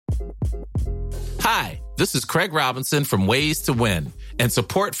Hi, this is Craig Robinson from Ways to Win, and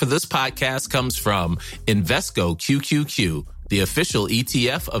support for this podcast comes from Invesco QQQ, the official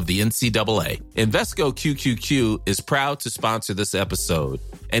ETF of the NCAA. Invesco QQQ is proud to sponsor this episode,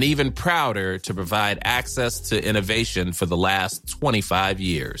 and even prouder to provide access to innovation for the last 25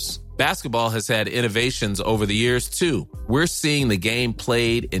 years. Basketball has had innovations over the years, too. We're seeing the game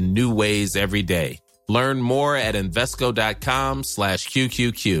played in new ways every day. Learn more at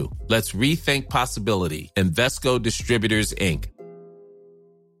Invesco.com/QQQ. Let's rethink possibility. Invesco Distributors, Inc.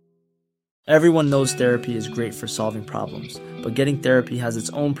 Everyone knows therapy is great for solving problems, but getting therapy has its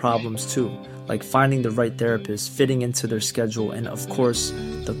own problems too, like finding the right therapist, fitting into their schedule, and of course,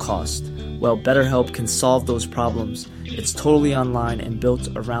 the cost. Well, BetterHelp can solve those problems. It's totally online and built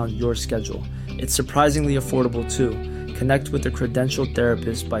around your schedule. It's surprisingly affordable too. Connect with a credentialed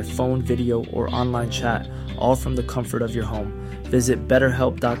therapist by phone, video, or online chat, all from the comfort of your home. Visit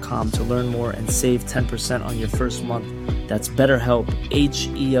BetterHelp.com to learn more and save 10% on your first month. That's BetterHelp,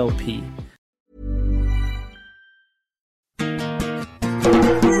 H-E-L-P.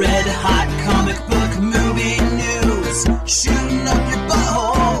 Red hot comic book movie news, shooting up your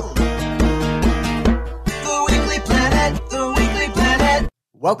butthole. The Weekly Planet, the Weekly Planet.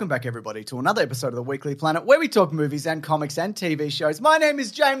 Welcome back, everybody, to another episode of The Weekly Planet, where we talk movies and comics and TV shows. My name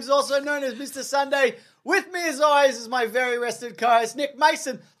is James, also known as Mr. Sunday. With me, as always, is my very rested co-host, Nick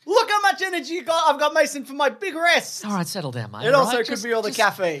Mason. Look how much energy you got. I've got Mason for my big rest. All right, settle down, mate. It also could be all the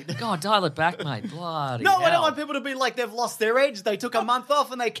caffeine. God, dial it back, mate. Bloody No, hell. I don't want people to be like they've lost their edge. They took a month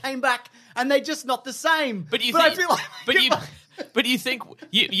off and they came back and they're just not the same. But you I think, feel like but you think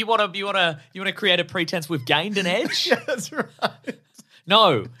you want to create a pretense we've gained an edge? Yeah, that's right.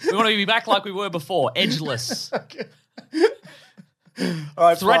 No, we want to be back like we were before, edgeless, All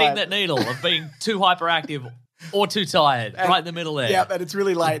right, threading fine. that needle of being too hyperactive or too tired, right in the middle there. Yeah, and it's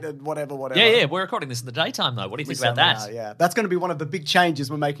really late and whatever. Yeah, we're recording this in the daytime, though. What do you think about that? Yeah, that's going to be one of the big changes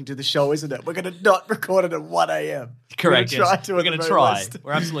we're making to the show, isn't it? We're going to not record it at 1 a.m. Correct. We're We're going to try.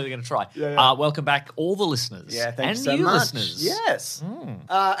 We're absolutely going to try. Yeah. Welcome back, all the listeners. Yeah, thank and you so new much. listeners. Yes.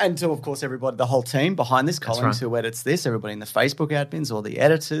 And to, of course, everybody, the whole team behind this, Collins, right. who edits this, everybody in the Facebook admins, all the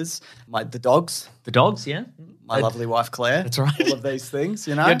editors, the dogs, The dogs, yeah. my lovely wife, Claire. That's right. All of these things,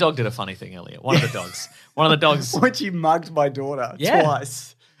 you know? Your dog did a funny thing earlier. One of the dogs. When she mugged my daughter Yeah.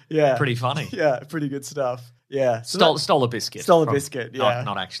 twice. Yeah. Pretty funny. Yeah, pretty good stuff. Yeah. So Stole a biscuit. Stole a biscuit, yeah.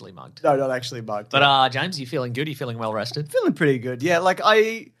 Not actually mugged. no, not actually mugged. But James, you feeling good? You feeling well rested? Feeling pretty good. Yeah,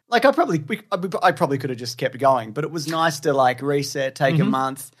 I probably could have just kept going, but it was nice to reset, take a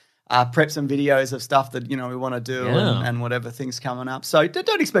month, prep some videos of stuff that we want to do Yeah. and whatever things coming up. So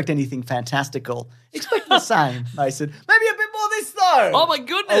don't expect anything fantastical. Expect the same, Mason. Maybe a bit more this though. Oh my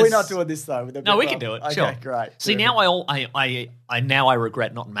goodness! Are we not doing this though? No, we can do it. Okay, Sure. great. See, Good. now I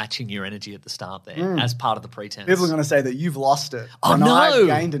regret not matching your energy at the start there as part of the pretense. People are going to say that you've lost it. Oh, and no. I've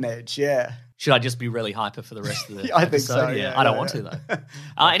gained an edge. Yeah. Should I just be really hyper for the rest of the I think episode? so, yeah, I don't yeah, want yeah. to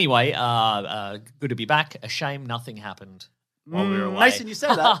though. Anyway, good to be back. A shame nothing happened while we were away. Mason, you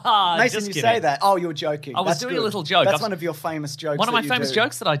say that. Mason, Just you kidding. say that. Oh, you're joking. I was That's doing good. a little joke. That's I've- one of your famous jokes. One of my that you famous do.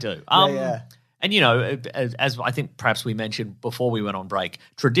 jokes that I do. Yeah. And, as I think perhaps we mentioned before we went on break,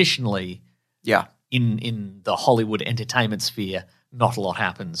 traditionally Yeah. in the Hollywood entertainment sphere, not a lot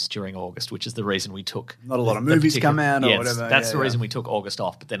happens during August, which is the reason we took... Not a lot of the movies particular- come out or Yes, whatever. That's Yeah, the yeah. reason we took August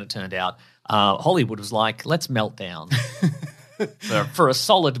off, but then it turned out Hollywood was like, let's melt down for a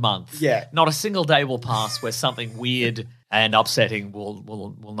solid month. Yeah. Not a single day will pass where something weird and upsetting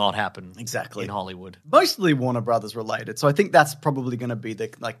will not happen Exactly. in Hollywood. Mostly Warner Brothers related. So I think that's probably going to be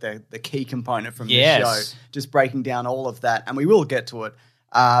the key component from this Yes. show, just breaking down all of that. And we will get to it.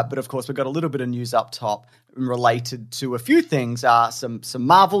 But of course, we've got a little bit of news up top related to a few things. Some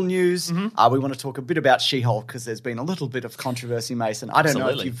Marvel news. We want to talk a bit about She-Hulk because there's been a little bit of controversy, Mason. I don't know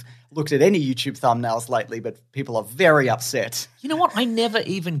Absolutely. if you've looked at any YouTube thumbnails lately, but people are very upset. You know what? I never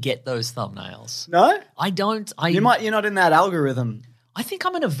even get those thumbnails. No? I don't. You're not in that algorithm. I think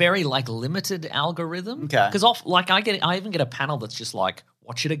I'm in a very limited algorithm. Okay. Because I even get a panel that's just like,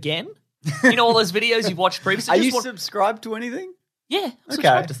 watch it again. You know all those videos you've watched previously. Are Just you watch- subscribed to anything? Yeah, I Okay.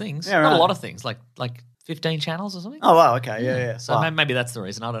 subscribe to things. Yeah, Not right. a lot of things, like 15 channels or something. Oh, wow. Okay. Yeah. So Wow. maybe that's the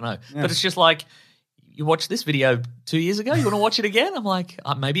reason. I don't know. But it's just like, you watched this video 2 years ago. You want to watch it again? I'm like,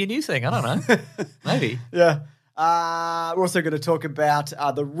 maybe a new thing. I don't know. Maybe. Yeah. We're also going to talk about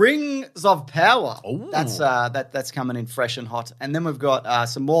the Rings of Power. Ooh. That's coming in fresh and hot. And then we've got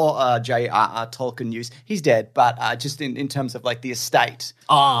some more J.R.R. Tolkien news. He's dead, but just in terms of the estate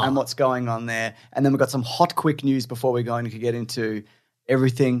and what's going on there. And then we've got some hot, quick news before we're going to get into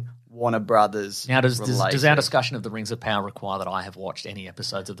everything Warner Brothers. Now, does related. our discussion of the Rings of Power require that I have watched any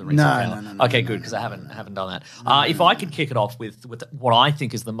episodes of the Rings No, of Power? no, Okay, good, because I haven't done that. If I could kick it off with what I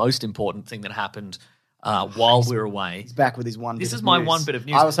think is the most important thing that happened while we were away. He's back with his one. This bit is of my news. one bit of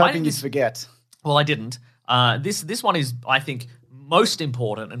news. I was hoping think you'd this- forget. Well, I didn't. This one is, I think, most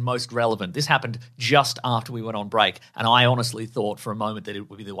important and most relevant. This happened just after we went on break, and I honestly thought for a moment that it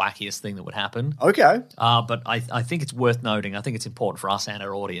would be the wackiest thing that would happen. Okay. But I think it's worth noting. I think it's important for us and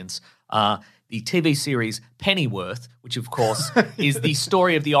our audience. The TV series Pennyworth, which of course is the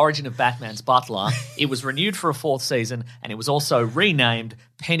story of the origin of Batman's butler. It was renewed for a 4th season, and it was also renamed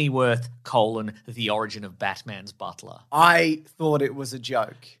Pennyworth: The Origin of Batman's Butler. I thought it was a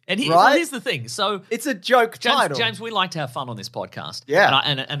joke. And right? here's the thing. So It's a joke title. James, we like to have fun on this podcast. Yeah.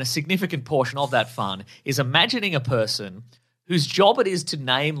 And a significant portion of that fun is imagining a person whose job it is to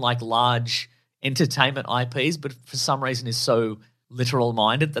name like large entertainment IPs, but for some reason is so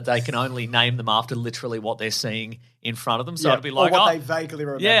literal-minded that they can only name them after literally what they're seeing in front of them. So it'd be like, or what they vaguely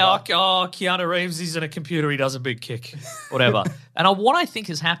remember. Keanu Reeves, he's in a computer, he does a big kick, whatever. And what I think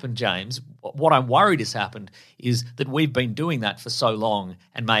has happened, James, what I'm worried has happened is that we've been doing that for so long,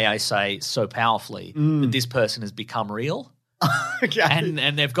 and may I say so powerfully, that this person has become real. Okay.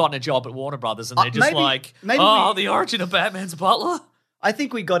 And they've gotten a job at Warner Brothers, and they're just maybe the origin of Batman's butler. I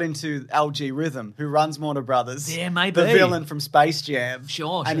think we got into LG Rhythm, who runs Warner Brothers. Yeah, maybe. The villain from Space Jam.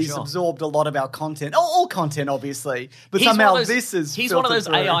 Sure, And he's sure. absorbed a lot of our content. All content, obviously. But He's somehow one of those- this is He's one of those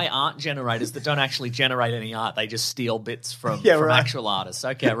filtered through. AI art generators that don't actually generate any art. They just steal bits from Yeah, right. actual artists.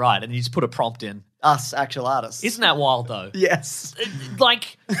 Okay, right. And you just put a prompt in. Us, actual artists. Isn't that wild, though? Yes.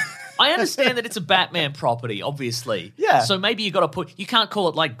 Like, I understand that it's a Batman property, obviously. Yeah. So maybe you can't call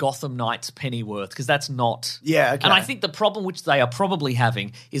it like Gotham Knights Pennyworth, because that's not. Yeah, okay. And I think the problem which they are probably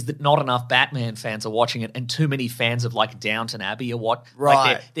having is that not enough Batman fans are watching it, and too many fans of like Downton Abbey or what. Right.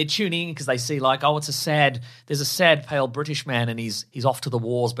 Like they're tuning in because they see like, oh, there's a sad pale British man and he's off to the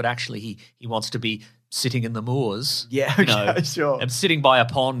wars, but actually he wants to be sitting in the moors. Yeah, you okay, know, sure. and sitting by a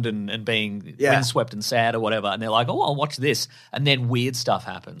pond and being Yeah. windswept and sad or whatever. And they're like, oh, I'll watch this. And then weird stuff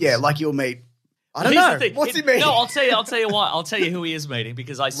happens. Yeah, like you'll meet. I don't Here's know. the thing. What's he mean? No, I'll tell you why. I'll tell you who he is meeting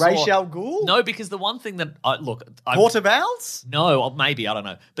because I saw Ra's al Ghul? No, because the one thing that Portavals? no, or maybe I don't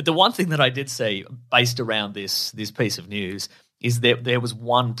know. But the one thing that I did see based around this piece of news is that there was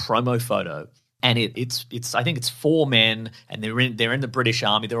one promo photo, and it's I think it's 4 men, and they're in the British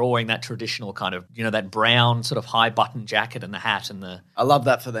Army. They're all wearing that traditional kind of that brown sort of high button jacket and the hat and the I love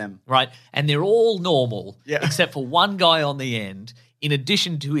that for them. right, and they're all normal Yeah. except for one guy on the end. In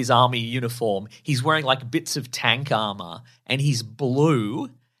addition to his army uniform, he's wearing like bits of tank armor, and he's blue.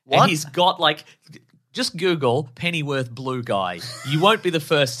 What? And he's got like, just Google Pennyworth blue guy. You won't be the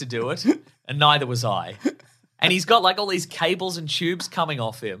first to do it, and neither was I. And he's got like all these cables and tubes coming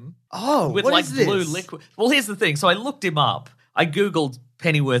off him. Oh, with what like is this? blue liquid. Well, here's the thing. So I looked him up. I Googled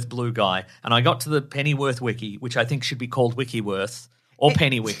Pennyworth blue guy, and I got to the Pennyworth wiki, which I think should be called Wikiworth or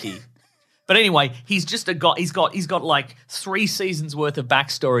Pennywiki. But anyway, he's just a guy. He's got like 3 seasons worth of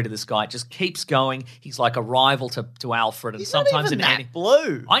backstory to this guy. It just keeps going. He's like a rival to Alfred, and He's sometimes not even an that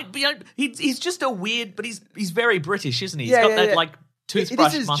blue. he's just a weird, but he's very British, isn't he? He's Yeah, got yeah, that yeah. like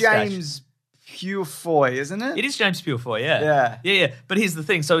toothbrush This is mustache. James Purefoy, isn't it? It is James Purefoy, yeah. Yeah. But here's the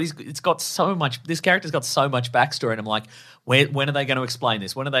thing. So it's got so much, this character's got so much backstory, and I'm like, when are they going to explain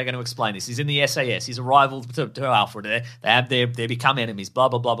this? When are they going to explain this? He's in the SAS. He's a rival to Alfred. They become enemies, blah,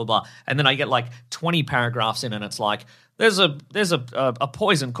 blah, blah, blah, blah. And then I get like 20 paragraphs in, and it's like, there's a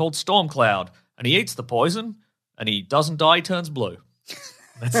poison called Stormcloud, and he eats the poison, and he doesn't die, he turns blue.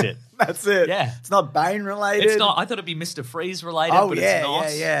 That's it. That's it. Yeah. It's not Bane related. It's not, I thought it'd be Mr. Freeze related, Oh, but yeah, it's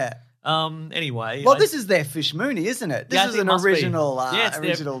not. yeah. Anyway. Well, this is their Fish Mooney, isn't it? This Yeah, I is think an it must be. original, Yeah,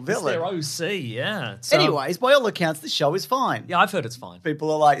 original villain. It's their OC, yeah. So, Anyways, by all accounts, the show is fine. yeah, I've heard it's fine.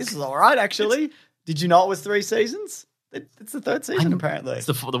 People are like, this is all right, actually. Did you know it was 3 seasons? It's the 3rd season, apparently. It's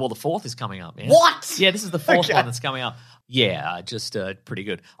the 4th is coming up. Yeah. What? Yeah, this is the 4th Okay. one that's coming up. Yeah, just pretty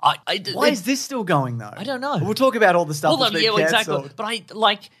good. Why is this still going, though? I don't know. We'll talk about all the stuff Well, that's yeah, been exactly. cancelled. But I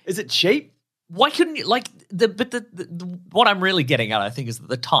like. Is it cheap? Why couldn't you like the what I'm really getting at? I think is that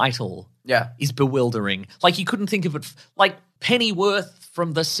the title Yeah. is bewildering. Like you couldn't think of it like Pennyworth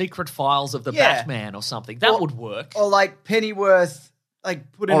from the Secret Files of the Yeah. Batman or something. That would work. Or like Pennyworth,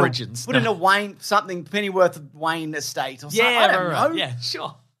 like put in Origins. Put in a Wayne something Pennyworth Wayne estate or something. Yeah, I don't right. know. Yeah,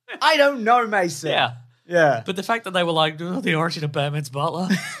 sure. I don't know, Mason. Yeah. Yeah. But the fact that they were like, oh, the origin of Batman's butler.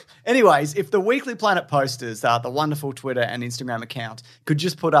 Anyways, if the Weekly Planet posters, the wonderful Twitter and Instagram account, could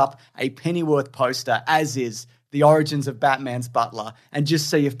just put up a Pennyworth poster as is the origins of Batman's butler and just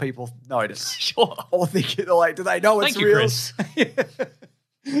see if people notice. Sure. Or think, like, do they know it's Thank you, real? Chris.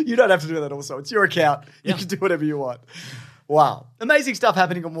 You don't have to do that also. It's your account. Yeah. You can do whatever you want. Wow. Amazing stuff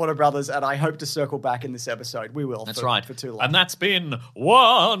happening on Warner Brothers, and I hope to circle back in this episode. We will. That's for, right. For too long. And that's been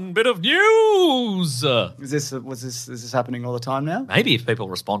one bit of news. Is this happening all the time now? Maybe if people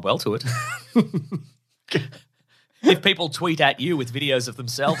respond well to it. If people tweet at you with videos of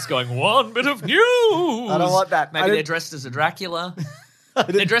themselves going, one bit of news. I don't want that. Maybe they're dressed as a Dracula.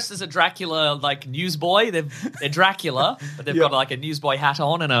 They're dressed as a Dracula, like newsboy. They're Dracula, but they've got like a newsboy hat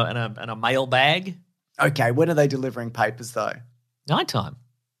on and a mail bag. Okay, when are they delivering papers though? Nighttime.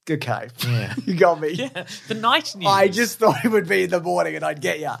 Okay. Yeah. You got me. Yeah. The night news. I just thought it would be in the morning and I'd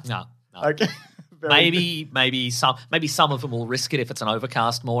get you. No. Okay. Maybe some of them will risk it if it's an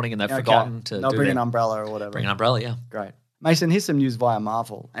overcast morning and they've forgotten to They'll bring an umbrella or whatever. Bring an umbrella, yeah. Great. Mason, here's some news via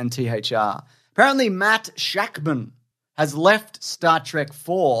Marvel and THR. Apparently Matt Shakman has left Star Trek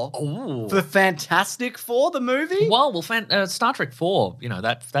 4 for Fantastic Four, the movie. Well, Star Trek 4,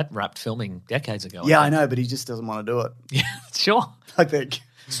 that wrapped filming decades ago. Yeah, I know, but he just doesn't want to do it. Yeah, sure. I think.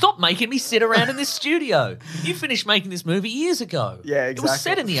 Stop making me sit around in this studio. You finished making this movie years ago. Yeah, exactly. It was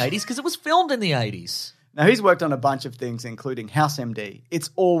set in the 80s because it was filmed in the 80s. Now, he's worked on a bunch of things, including House MD, It's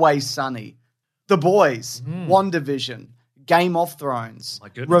Always Sunny, The Boys, WandaVision, Game of Thrones, My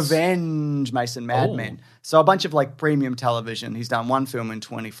goodness. Revenge, Mason, Mad Men. So a bunch of like premium television. He's done one film in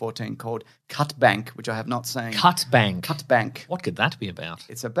 2014 called Cut Bank, which I have not seen. Cut Bank. Cut Bank. What could that be about?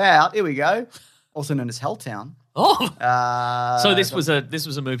 It's about, here we go, also known as Helltown. Oh, so this was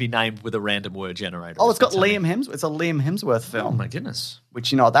a movie named with a random word generator. Oh, it's got Liam Hemsworth. It's a Liam Hemsworth film. Oh my goodness!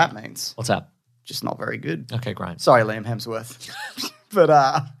 Which you know what that means? What's that? Just not very good. Okay, great. Sorry, Liam Hemsworth. But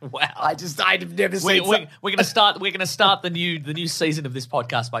wow, I've never seen. We're gonna start the new season of this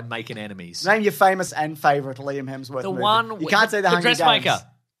podcast by making enemies. Name your famous and favorite Liam Hemsworth. The movie. one You can't say the Hunger dressmaker. Games.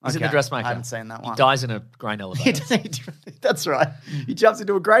 He's in the dressmaker. I haven't seen that one. He dies in a grain elevator. That's right. He jumps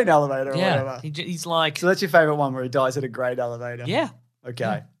into a grain elevator or whatever. He's like. So that's your favorite one where he dies in a grain elevator. Yeah.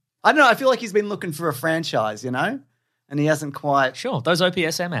 Okay. I don't know. I feel like he's been looking for a franchise, and he hasn't quite. Sure. Those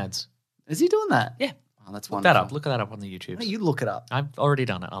OPSM ads. Is he doing that? Yeah. Oh, that's Look wonderful. that up. Look that up on the YouTube. No, you look it up. I've already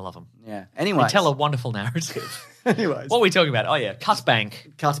done it. I love them. Yeah. They Anyway. tell a wonderful narrative. Anyways. What are we talking about? Oh, yeah. Cut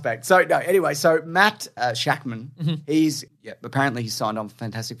Bank. Cut back. So, no, anyway, so Matt Shakman, Mm-hmm. apparently he's signed on for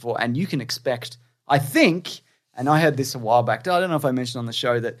Fantastic Four, and you can expect, I think, and I heard this a while back, I don't know if I mentioned on the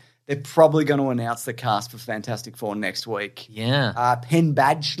show that they're probably going to announce the cast for Fantastic Four next week. Yeah. Penn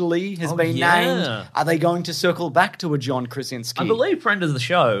Badgley has been named. Are they going to circle back to a John Krasinski? I believe friend of the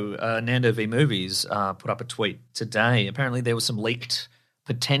show, Nando V Movies, put up a tweet today. Apparently there was some leaked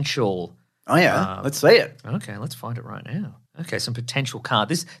potential. Oh, yeah. Let's see it. Okay, let's find it right now. Okay, some potential cast.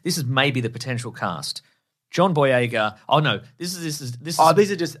 This is maybe the potential cast. John Boyega. Oh no, this is. Oh,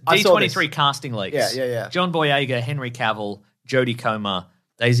 these are just I saw this. D23 casting leaks. Yeah. John Boyega, Henry Cavill, Jodie Comer,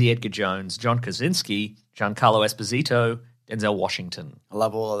 Daisy Edgar Jones, John Krasinski, Giancarlo Esposito, Denzel Washington. I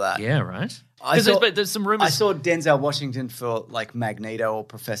love all of that. Yeah, right. But there's some rumors. I saw Denzel Washington for like Magneto or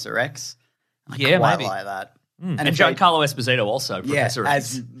Professor X. I Yeah, quite maybe. like that. and if Giancarlo Esposito also, Professor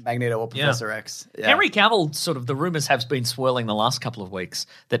X. as Magneto or Professor X. Yeah. Henry Cavill, sort of the rumors have been swirling the last couple of weeks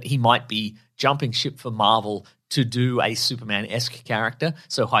that he might be jumping ship for Marvel to do a Superman-esque character,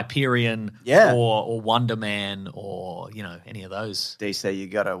 so Hyperion or Wonder Man or, any of those. DC, you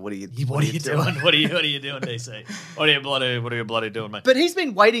gotta. What are you doing? What are you doing, DC? What are you bloody doing, mate? But he's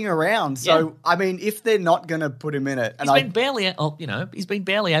been waiting around, so I mean, if they're not gonna put him in it, and he's been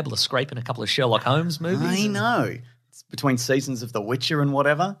barely able to scrape in a couple of Sherlock Holmes movies. I know it's between seasons of The Witcher and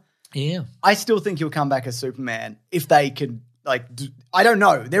whatever. Yeah, I still think he'll come back as Superman if they could. I don't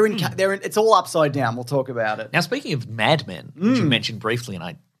know. They're in. It's all upside down. We'll talk about it. Now, speaking of Mad Men, which you mentioned briefly, and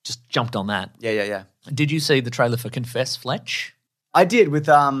I just jumped on that. Yeah. Did you see the trailer for Confess, Fletch? I did with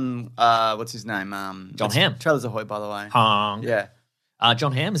what's his name? John Hamm. Trailers Ahoy, by the way. Yeah.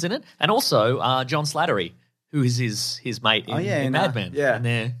 John Hamm is in it, and also John Slattery, who is his mate in Mad Men. Yeah,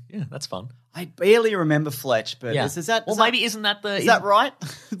 and that's fun. I barely remember Fletch, but is that? Maybe isn't that is that right?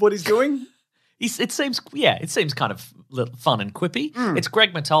 What he's doing? It seems kind of fun and quippy. It's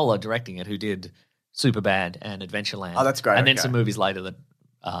Greg Mottola directing it, who did Superbad and Adventureland. Oh, that's great. And then some movies later that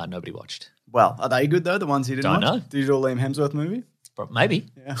nobody watched. Well, are they good though? The ones he didn't watch? Don't know. Did you do a Liam Hemsworth movie? Maybe.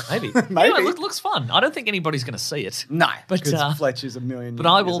 Yeah. Maybe. Maybe. It looks fun. I don't think anybody's going to see it. No, but Fletch is a million. But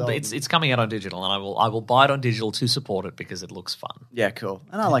I will. Years old. It's coming out on digital, and I will buy it on digital to support it because it looks fun. Yeah, cool.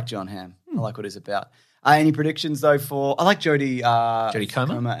 And I like John Hamm. I like what he's about. Any predictions though for? I like Jodie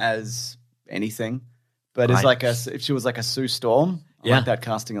Comer as anything. But if she was like a Sue Storm, I like that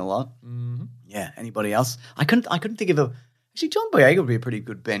casting a lot. Mm-hmm. Yeah. Anybody else? I couldn't think of actually, John Boyega would be a pretty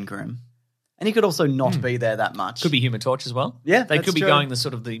good Ben Grimm. And he could also not be there that much. Could be Human Torch as well. Yeah, they that's could be true. going the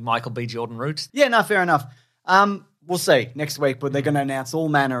sort of the Michael B. Jordan route. Yeah, no, fair enough. We'll see next week, but they're going to announce all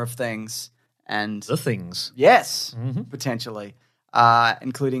manner of things. And The things. yes, potentially.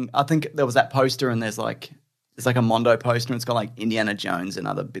 Including, I think there was that poster and there's like a Mondo poster and it's got like Indiana Jones and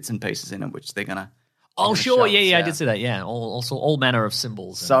other bits and pieces in it, which they're going to Oh, sure. show Yeah, us, I did see that. Yeah. All manner of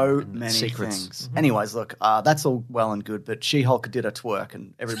symbols. So and many secrets. things. Anyways, look, that's all well and good, but She-Hulk did a twerk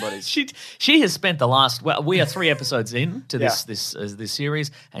and everybody's... She has spent the last. Well, we are 3 episodes in to Yeah. this series,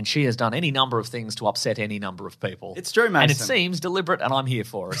 and she has done any number of things to upset any number of people. It's true, and it Mason. seems deliberate, and I'm here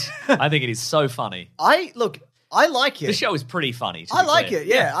for it. I think it is so funny. I like it. The show is pretty funny. To I be like clear. it,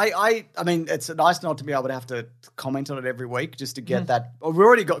 yeah. I mean, it's nice not to be able to have to comment on it every week just to get that. We've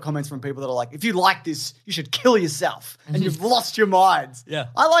already got comments from people that are like, if you like this, you should kill yourself and you've lost your minds. Yeah.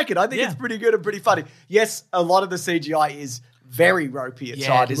 I like it. I think Yeah. it's pretty good and pretty funny. Yes, a lot of the CGI is very ropey at Yeah,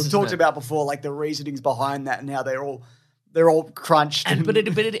 times. it is, We've isn't talked it? about before, like the reasonings behind that and how they're all crunched. And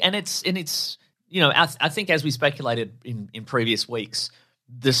it's you know, I think as we speculated in previous weeks,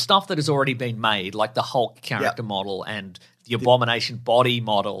 the stuff that has already been made, like the Hulk character model and the Abomination body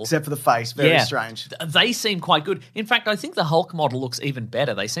model, except for the face, very strange. They seem quite good. In fact, I think the Hulk model looks even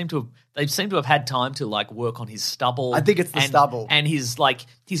better. They seem to have had time to like work on his stubble. I think it's the stubble. and his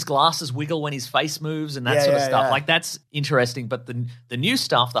glasses wiggle when his face moves and that sort of stuff. yeah. Like that's interesting. But the new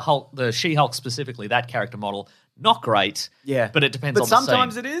stuff, the She-Hulk specifically, that character model, not great. Yeah. but it depends But on the scene.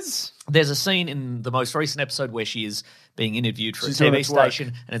 sometimes it is. There's a scene in the most recent episode where she is being interviewed for She's a doing TV a twerk.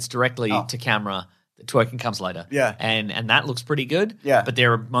 station, and it's directly to camera. The twerking comes later. Yeah. And that looks pretty good. Yeah. But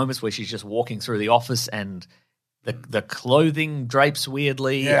there are moments where she's just walking through the office and the clothing drapes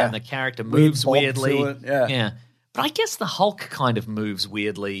weirdly Yeah. and the character moves bob to weirdly. it, yeah. But I guess the Hulk kind of moves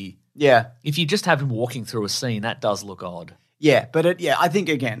weirdly. Yeah. If you just have him walking through a scene, that does look odd. Yeah, but I think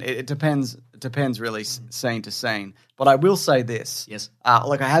again, it depends. It depends really scene to scene. But I will say this. Yes.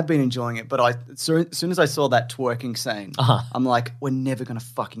 Like I have been enjoying it, but as soon as I saw that twerking scene, I'm like, we're never gonna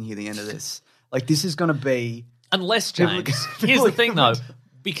fucking hear the end of this. Like this is gonna be Unless, People- James, people here's the are thing though,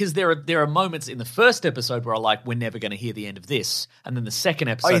 because there are moments in the first episode where I'm like, we're never going to hear the end of this, and then the second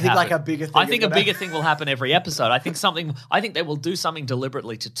episode. you think like happens. a bigger thing I is think a gonna- bigger thing will happen every episode. I think they will do something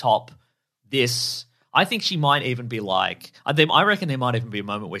deliberately to top this. I think she might even be like, I reckon there might even be a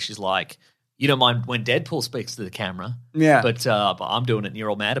moment where she's like, you don't mind when Deadpool speaks to the camera, Yeah. but I'm doing it and you're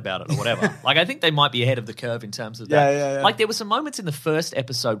all mad about it or whatever. Like I think they might be ahead of the curve in terms of that. Yeah. Like there were some moments in the first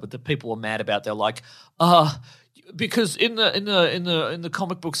episode where the people were mad about. They're like, because in the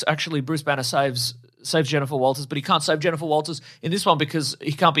comic books, actually Bruce Banner saves Jennifer Walters, but he can't save Jennifer Walters in this one because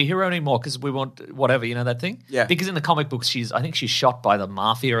he can't be a hero anymore because we want whatever, you know that thing? Yeah. Because in the comic books, I think she's shot by the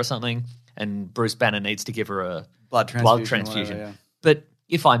mafia or something, and Bruce Banner needs to give her a Blood transfusion or whatever, yeah. But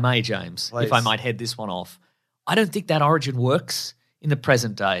if I may, James, Please. if I might head this one off, I don't think that origin works in the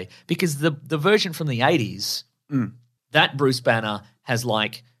present day because the version from the 80s, that Bruce Banner has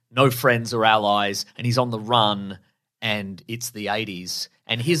like no friends or allies and he's on the run and it's the 80s.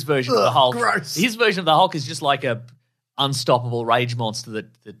 And his version of the Hulk, gross. his version of the Hulk is just like a unstoppable rage monster that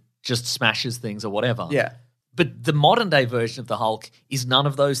just smashes things or whatever. Yeah. But the modern day version of the Hulk is none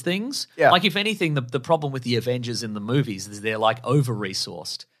of those things. Yeah. Like if anything, the problem with the Avengers in the movies is they're like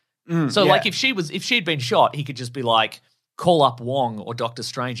over-resourced. So yeah. like if she'd been shot, he could just be like, call up Wong or Doctor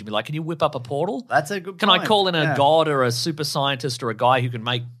Strange and be like, can you whip up a portal? That's a good Can I point. call in a Yeah. god or a super scientist or a guy who can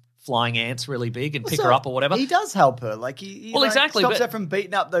make flying ants really big and pick So her up or whatever? He does help her. Like he Well, exactly, stops but- her from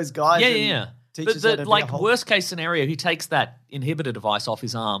beating up those guys. Yeah, and yeah. But Teaches her to be a like Hulk. worst case scenario, he takes that inhibitor device off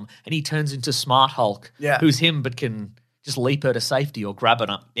his arm and he turns into Smart Hulk, Yeah. who's him but can just leap her to safety or grab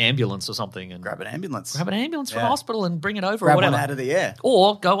an ambulance or something and grab an ambulance. grab an ambulance from Yeah. the hospital and bring it over Grab or whatever. one out of the air.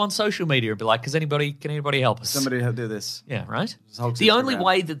 Or go on social media and be like, can anybody help us? Somebody do this. Yeah, right. Hulk's The only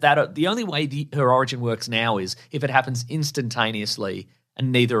Instagram. way her origin works now is if it happens instantaneously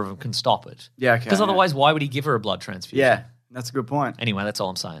and neither of them can stop it. Yeah, okay, Because yeah. otherwise, why would he give her a blood transfusion? Yeah, that's a good point. Anyway, that's all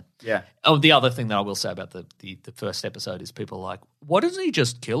I'm saying. Yeah. Oh, the other thing that I will say about the first episode is people are like, why doesn't he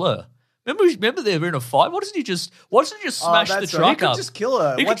just kill her? Remember they were in a fight? Why doesn't he just smash the that's truck right. He could up? just kill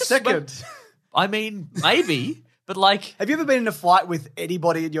her. He could 1 just second. I mean, maybe, but like, Have you ever been in a fight with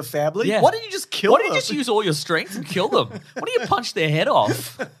anybody in your family? Yeah. Why don't you just kill why them? don't you just use all your strength and kill them? Why don't you punch their head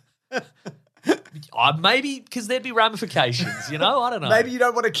off? Maybe because there'd be ramifications, you know? I don't know. Maybe you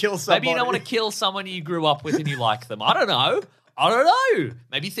don't want to kill somebody. Maybe you don't want to kill someone you grew up with and you like them. I don't know.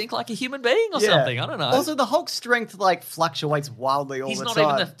 Maybe think like a human being or something. I don't know. Also, the Hulk's strength like fluctuates wildly all he's the not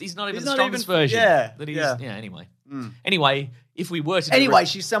time. even he's not even the strongest version. Yeah. That he's, yeah. Anyway. Anyway, if we were to Anyway,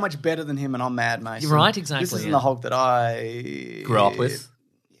 she's so much better than him, and I'm mad, Mason. You're right, exactly, This isn't yeah. the Hulk that I grew up with.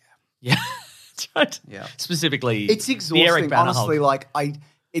 Yeah. Right. Yeah. Specifically, It's the Eric exhausting, Bana honestly. Hulk.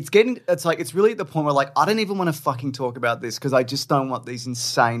 It's really at the point where like I don't even want to fucking talk about this because I just don't want these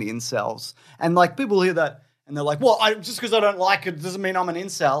insane incels. And like people hear that and they're like, "Well, just because I don't like it doesn't mean I'm an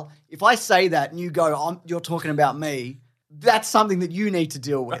incel." If I say that and you go, "You're talking about me," that's something that you need to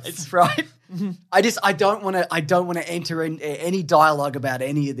deal with, right? I don't want to enter in any dialogue about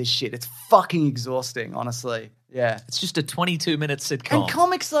any of this shit. It's fucking exhausting, honestly. Yeah. It's just a 22-minute sitcom. And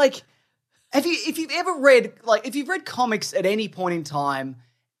comics, like, if you've read comics at any point in time,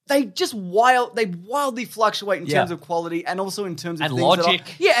 they wildly fluctuate in terms of quality and also in terms of And things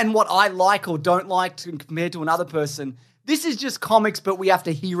logic. and what I like or don't like compared to another person. This is just comics, but we have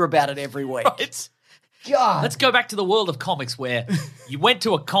to hear about it every week. Right? God. Let's go back to the world of comics where you went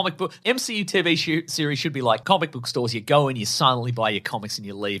to a comic book. MCU TV series should be like comic book stores. You go in, you silently buy your comics and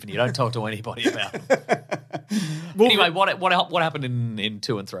you leave and you don't talk to anybody about them. Anyway, what happened in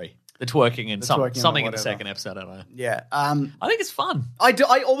 2 and 3? The twerking and something in the whatever. second episode, I don't know. Yeah. I think it's fun. I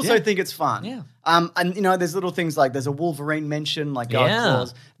also think it's fun. Yeah. And there's little things like there's a Wolverine mention, like God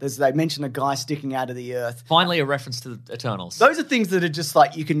claws. They mention a guy sticking out of the earth. Finally, a reference to the Eternals. Those are things that are just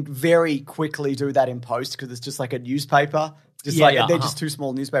like you can very quickly do that in post because it's just like a newspaper. They're just 2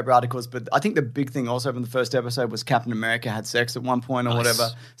 small newspaper articles. But I think the big thing also from the first episode was Captain America had sex at one point or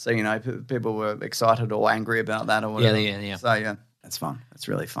whatever. So people were excited or angry about that or whatever. Yeah. So yeah, that's fun. That's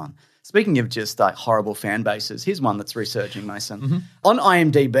really fun. Speaking of just like horrible fan bases, here's one that's researching, Mason. On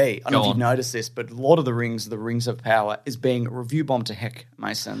IMDb, I don't know if you've noticed this, but Lord of the Rings of Power is being review bombed to heck,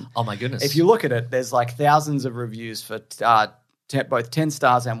 Mason. Oh my goodness. If you look at it, there's like thousands of reviews for both 10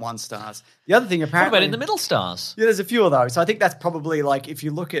 stars and 1 stars. The other thing apparently... What about in the middle stars? Yeah, there's a few of those. So I think that's probably like, if you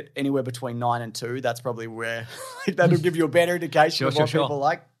look at anywhere between 9 and 2, that's probably where that'll give you a better indication of what people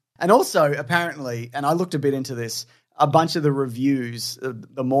like. And also, apparently, and I looked a bit into this, a bunch of the reviews,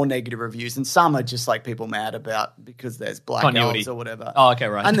 the more negative reviews, and some are just like people mad about because there's black elves or whatever. Oh, okay,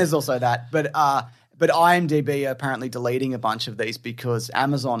 right. And there's also that. But IMDb are apparently deleting a bunch of these because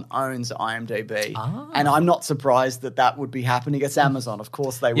Amazon owns IMDb. And I'm not surprised that would be happening. It's Amazon. Of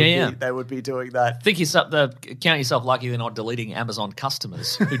course they would they would be doing that. Count yourself lucky they're not deleting Amazon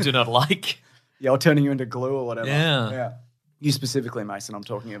customers who do not like. Yeah, or turning you into glue or whatever. Yeah. You specifically, Mason, I'm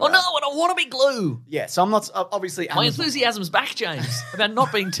talking about. Oh, no, I don't want to be glue. Yeah, so I'm not, obviously... My enthusiasm's back, James, about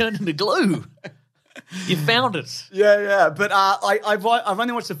not being turned into glue. You found it. Yeah, but I've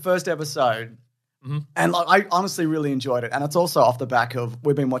only watched the first episode, and like, I honestly really enjoyed it. And it's also off the back of,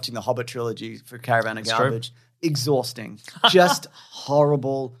 we've been watching the Hobbit trilogy for Caravan of Garbage. True. Exhausting. Just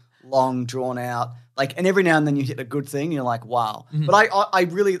horrible, long, drawn out. Like, and every now and then you hit a good thing, you're like, wow. But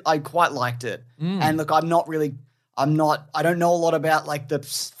I quite liked it. And look, I don't know a lot about like the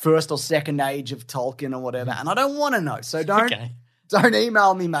first or second age of Tolkien or whatever, and I don't want to know. So don't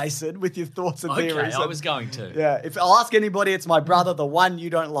email me, Mason, with your thoughts and theories. I was going to. Yeah, if I'll ask anybody, it's my brother, the one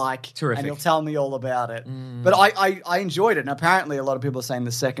you don't like, terrific, and he'll tell me all about it. But I enjoyed it, and apparently a lot of people are saying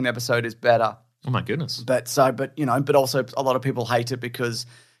the second episode is better. Oh my goodness! But also a lot of people hate it because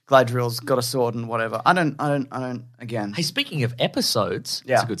Gladriel's got a sword and whatever. I don't, again. Hey, speaking of episodes,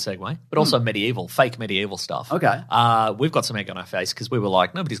 that's a good segue, but also fake medieval stuff. Okay. We've got some egg on our face because we were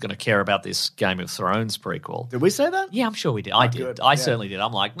like, nobody's going to care about this Game of Thrones prequel. Did we say that? Yeah, I'm sure we did. I did. Good. I certainly did.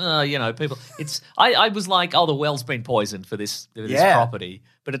 I'm like, people, I was like, oh, the well's been poisoned for this property.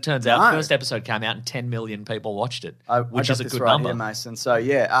 But it turns out the first episode came out and 10 million people watched it, which is a good number. Here, Mason. So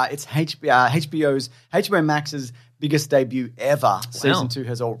it's HBO Max's biggest debut ever. Wow. Season 2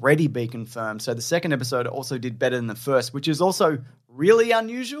 has already been confirmed. So the second episode also did better than the first, which is also really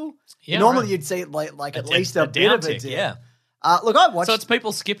unusual. Yeah, normally you'd see it like at least a bit of a dip. Yeah. Look, I watched... So it's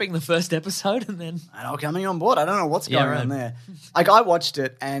people skipping the first episode and then... And coming on board. I don't know what's going on there. Like, I watched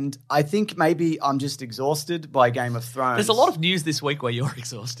it, and I think maybe I'm just exhausted by Game of Thrones. There's a lot of news this week where you're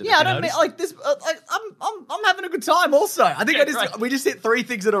exhausted. Yeah, I don't mean like this. I'm having a good time. Also, I think we just hit 3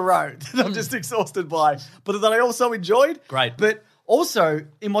 things in a row that I'm just exhausted by, but that I also enjoyed. Great, but also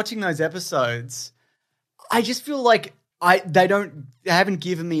in watching those episodes, I just feel like they haven't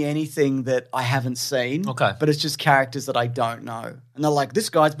given me anything that I haven't seen. Okay. But it's just characters that I don't know. And they're like, this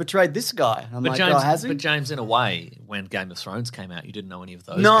guy's betrayed this guy. And I'm like, James, has he? But James, in a way, when Game of Thrones came out, you didn't know any of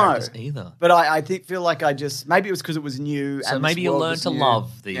those characters either. But I feel like maybe it was because it was new. So and maybe you learn to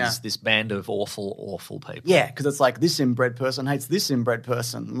love this band of awful, awful people. Yeah, because it's like this inbred person hates this inbred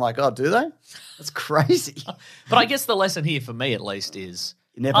person. I'm like, oh, do they? That's crazy. But I guess the lesson here for me at least is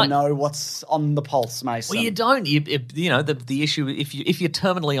You never know what's on the pulse, Mason. Well, you don't. The issue if you're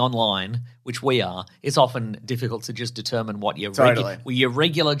terminally online, which we are, it's often difficult to just determine what your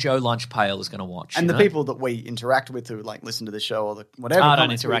regular Joe Lunch pail is going to watch. And the people that we interact with who like listen to the show or whatever. I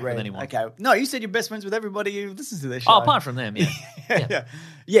don't interact with anyone. Okay, no, you said you're best friends with everybody who listens to this show. Oh, apart from them, yeah.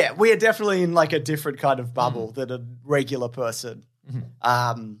 Yeah, we are definitely in like a different kind of bubble than a regular person.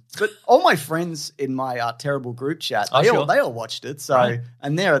 But all my friends in my terrible group chat, they all watched it. So, right.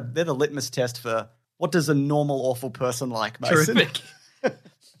 And they're the litmus test for what does a normal, awful person like, Mason. Terrific.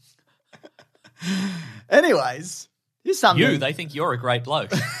 Anyways, here's something. They think you're a great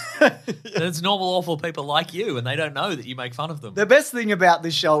bloke. There's normal, awful people like you, and they don't know that you make fun of them. The best thing about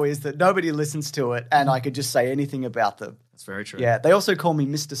this show is that nobody listens to it, and I could just say anything about them. That's very true. Yeah, they also call me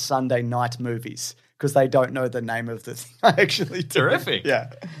Mr. Sunday Night Movies because they don't know the name of the thing I actually do. Terrific.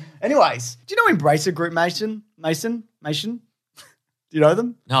 Yeah. Anyways, do you know Embracer Group, Mason? Do you know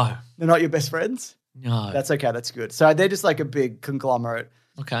them? No. They're not your best friends? No. That's okay. That's good. So they're just like a big conglomerate.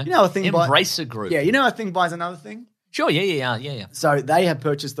 Okay. You know a thing Embracer Group. Yeah, you know a thing buys another thing? Sure, yeah. So they have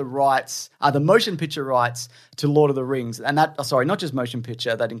purchased the rights, the motion picture rights to Lord of the Rings. And not just motion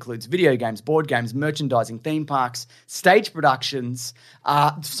picture, that includes video games, board games, merchandising, theme parks, stage productions.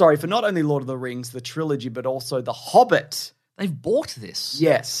 For not only Lord of the Rings, the trilogy, but also The Hobbit. They've bought this.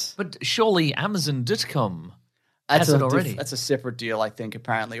 Yes. But surely Amazon.com has it already. That's a separate deal, I think,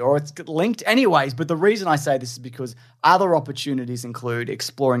 apparently. Or it's linked anyways. But the reason I say this is because other opportunities include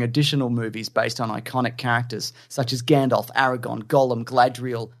exploring additional movies based on iconic characters such as Gandalf, Aragorn, Gollum,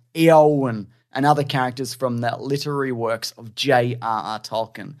 Galadriel, Eowyn, and other characters from the literary works of J.R.R.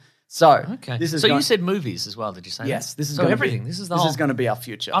 Tolkien. So, you said movies as well, did you say? Yes. This is everything. This is going to be our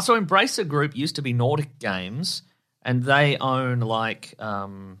future. So Embracer Group used to be Nordic Games, and they own like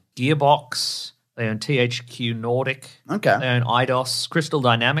Gearbox. They own THQ Nordic. Okay. They own Eidos, Crystal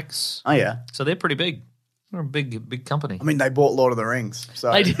Dynamics. Oh, yeah. So they're pretty big. They're a big company. I mean, they bought Lord of the Rings.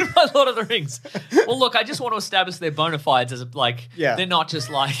 So they did buy Lord of the Rings. Well, look, I just want to establish their bona fides as they're not just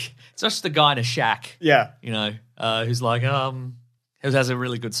like, it's just the guy in a shack. Yeah. You know, who's like, who has a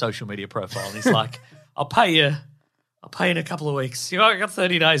really good social media profile. And he's like, I'll pay you in a couple of weeks. I got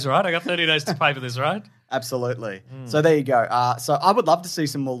 30 days, right? I got 30 days to pay for this, right? Absolutely. So there you go. So I would love to see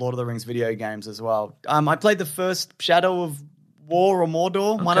some more Lord of the Rings video games as well. I played the first Shadow of War or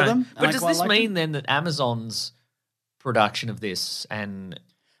Mordor, one of them. But does this mean then that Amazon's production of this and...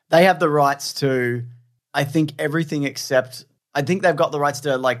 They have the rights to, I think, everything except... I think they've got the rights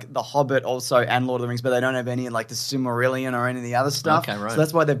to like The Hobbit also and Lord of the Rings, but they don't have any like the Silmarillion or any of the other stuff. Okay, right. So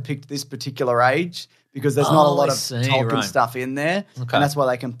that's why they've picked this particular age. Because there's not a lot of Tolkien stuff in there. Okay. And that's why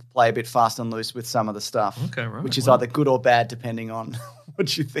they can play a bit fast and loose with some of the stuff. Okay, right. Which is either good or bad depending on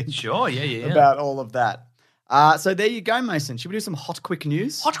what you think Sure, yeah. about all of that. So there you go, Mason. Should we do some hot, quick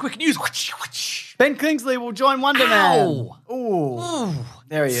news? Hot, quick news. Ben Kingsley will join Wonder Man. Ooh.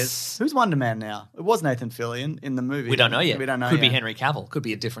 There he is. Who's Wonder Man now? It was Nathan Fillion in the movie. We don't know yet. Could be yet. Henry Cavill. Could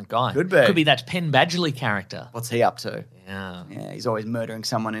be a different guy. Could be. Could be that Penn Badgley character. What's he up to? Yeah. Yeah, he's always murdering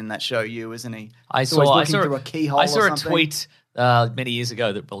someone in that show, isn't he? I saw through a keyhole I saw or a tweet many years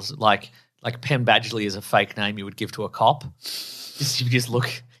ago that was like Penn Badgley is a fake name you would give to a cop. You just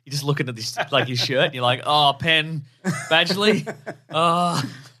look at this like his shirt and you're like, oh, Penn Badgley. Oh.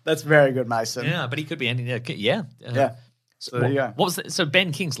 That's very good, Mason. Yeah, but he could be any. Yeah. So there you go. What was that? So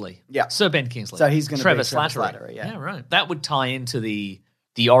Ben Kingsley. Yeah. Sir Ben Kingsley. So he's going to be Trevor Slattery. Yeah, right. That would tie into the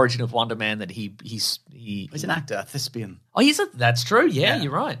origin of Wonder Man that he's an actor, a thespian. Oh, that's true. Yeah,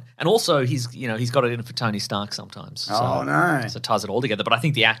 you're right. And also he's got it in for Tony Stark sometimes. So it ties it all together. But I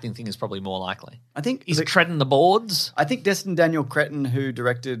think the acting thing is probably more likely. I think he's treading the boards. I think Destin Daniel Cretton, who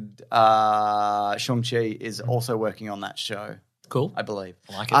directed Shang-Chi, is also working on that show. Cool. I believe.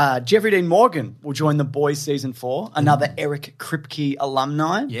 I like it. Jeffrey Dean Morgan will join The Boys Season 4, another Eric Kripke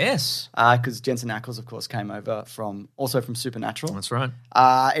alumni. Yes. Because Jensen Ackles, of course, came over from Supernatural. That's right.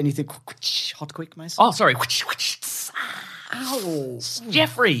 Anything hot, quick, Mason? Oh, sorry. Ow.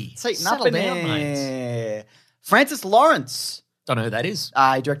 Jeffrey. Settle down, mate. Francis Lawrence. Don't know who that is.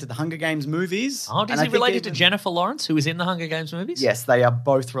 He directed the Hunger Games movies. Oh, is he related to Jennifer Lawrence, who is in the Hunger Games movies? Yes, they are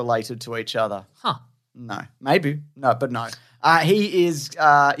both related to each other. Huh. No. Maybe. No, but no. He's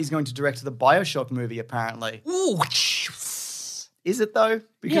going to direct the BioShock movie, apparently. Ooh. Is it though?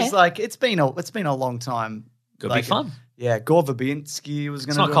 Because it's been a long time. Could be fun. Yeah, Gore Verbinski was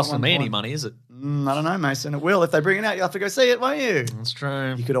going to. It's not costing me any money, is it? I don't know, Mason. It will if they bring it out. You'll have to go see it, won't you? That's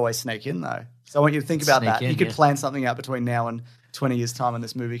true. You could always sneak in though. So I want you to think about that. You could plan something out between now and 20 years' time when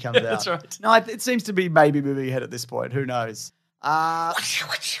this movie comes out. That's right. No, it seems to be maybe moving ahead at this point. Who knows? Wow.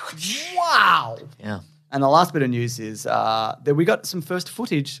 Yeah. And the last bit of news is that we got some first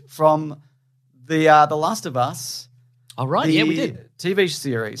footage from the Last of Us. Oh, right. Yeah, we did. TV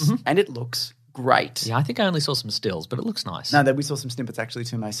series, and it looks great. Yeah, I think I only saw some stills, but it looks nice. No, we saw some snippets actually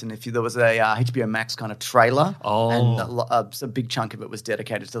too, Mason. There was a HBO Max kind of trailer, and a big chunk of it was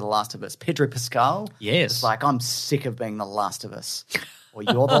dedicated to The Last of Us. Pedro Pascal, Yes. it's like, I'm sick of being The Last of Us, or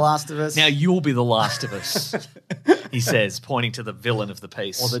you're The Last of Us, Now you'll be the last of us, he says, pointing to the villain of the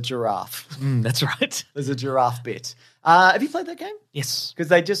piece. or the giraffe. That's right. There's a giraffe bit. Have you played that game? Yes. Because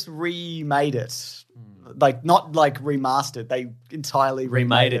they just remade it. Like, not like remastered. They entirely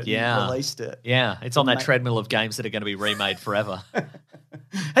remade it and released it. Yeah, it's on that treadmill of games that are going to be remade forever.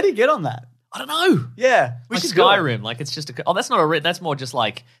 How do you get on that? I don't know. Yeah. We Like should do it. Skyrim, like it's just that's not that's more just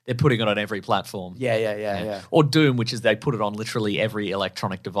like they're putting it on every platform. Yeah. Or Doom, which is they put it on literally every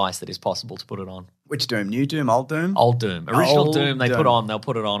electronic device that is possible to put it on. Which Doom? New Doom? Old Doom? Old Doom. Original Old Doom, they'll Doom.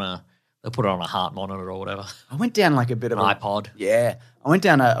 put it on a heart monitor or whatever. I went down like a bit of An a iPod. Yeah. I went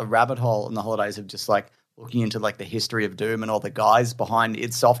down a rabbit hole in the holidays of just like looking into like the history of Doom and all the guys behind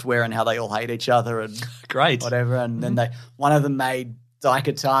id Software and how they all hate each other and Great. whatever. And then one of them made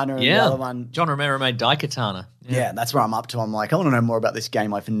Daikatana and the other one. John Romero made Daikatana. Yeah, that's where I'm up to. I'm like, I want to know more about this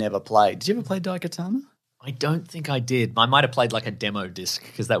game I've never played. Did you ever play Daikatana? I don't think I did. I might have played like a demo disc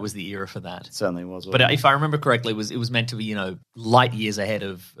because that was the era for that. It certainly was. But if I remember correctly, it was meant to be, light years ahead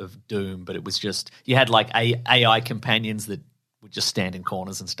of Doom, but it was just, you had like AI companions that would just stand in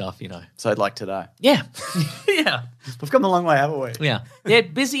corners and stuff, So like today. Yeah. Yeah. We've come a long way, haven't we? Yeah. They're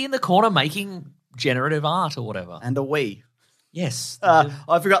busy in the corner making generative art or whatever. And the Wii. Yes.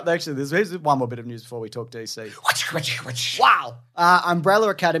 I forgot, actually, there's one more bit of news before we talk DC. Wow. Umbrella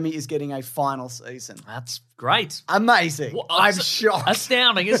Academy is getting a final season. That's great. Amazing. Well, I'm shocked.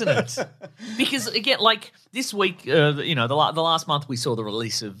 Astounding, isn't it? Because, again, like this week, the last month we saw the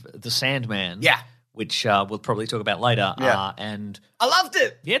release of The Sandman. Yeah. Which we'll probably talk about later. Yeah. And I loved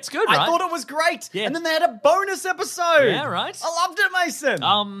it. yeah, it's good, right? I thought it was great. Yeah. And then they had a bonus episode. Yeah, right. I loved it,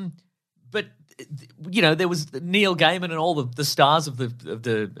 Mason. But there was Neil Gaiman and all the stars of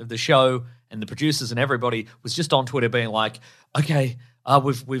the show and the producers and everybody was just on Twitter being like, okay,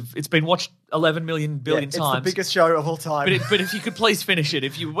 it's been watched 11 billion times. It's the biggest show of all time. But if you could please finish it,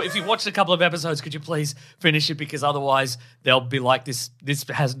 if you watched a couple of episodes, could you please finish it? Because otherwise they'll be like, this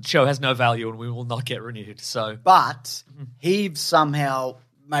show has no value and we will not get renewed. So, But he somehow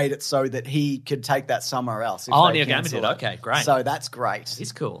made it so that he could take that somewhere else. Neil Gaiman did. Okay, great. So that's great.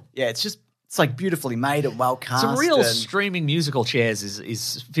 It's cool. Yeah, it's like beautifully made and well cast. Some real streaming musical chairs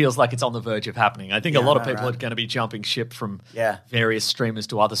is feels like it's on the verge of happening. I think a lot of people are going to be jumping ship from various streamers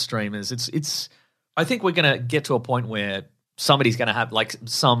to other streamers. It's. I think we're going to get to a point where somebody's going to have like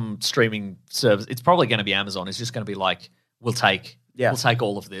some streaming service. It's probably going to be Amazon. It's just going to be like, we'll take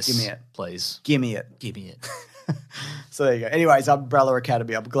all of this. Give me it, please. Give me it. Give me it. So there you go. Anyways, Umbrella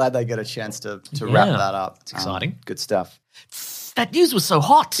Academy. I'm glad they get a chance to wrap that up. It's exciting. Good stuff. That news was so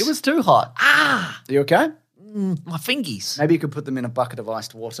hot. It was too hot. Are you okay? My fingies. Maybe you could put them in a bucket of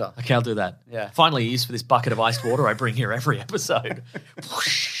iced water. Okay, I'll do that. Yeah. Finally, a use for this bucket of iced water I bring here every episode.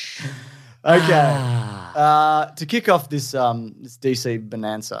 Okay. To kick off this DC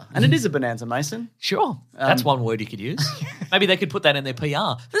bonanza, and it is a bonanza, Mason. Sure. That's one word you could use. Maybe they could put that in their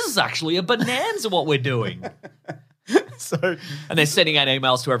PR. This is actually a bonanza what we're doing. And they're sending out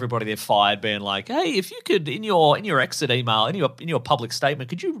emails to everybody they've fired being like, hey, if you could, in your exit email, in your public statement,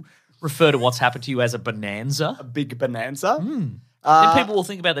 could you refer to what's happened to you as a bonanza? A big bonanza? Then people will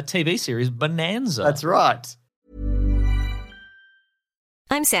think about the TV series Bonanza. That's right.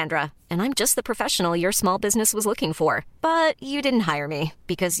 I'm Sandra, and I'm just the professional your small business was looking for. But you didn't hire me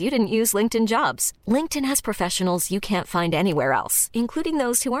because you didn't use LinkedIn Jobs. LinkedIn has professionals you can't find anywhere else, including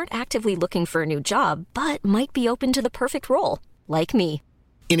those who aren't actively looking for a new job, but might be open to the perfect role, like me.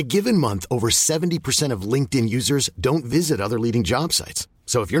 In a given month, over 70% of LinkedIn users don't visit other leading job sites.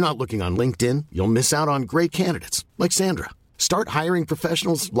 So if you're not looking on LinkedIn, you'll miss out on great candidates like Sandra. Start hiring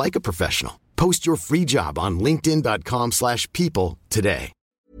professionals like a professional. Post your free job on linkedin.com/people today.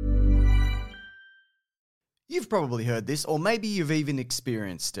 You've probably heard this, or maybe you've even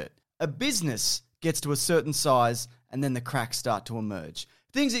experienced it. A business gets to a certain size and then the cracks start to emerge.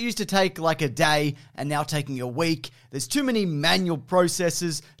 Things that used to take like a day and now taking a week. There's too many manual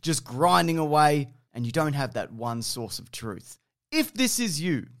processes just grinding away, and you don't have that one source of truth. If this is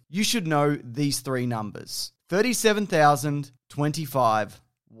you, you should know these three numbers. 37,000, 25,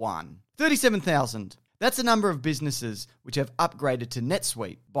 1. 37,000. That's the number of businesses which have upgraded to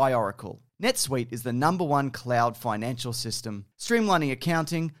NetSuite by Oracle. NetSuite is the #1 cloud financial system, streamlining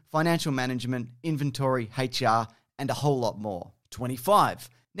accounting, financial management, inventory, HR, and a whole lot more. 25.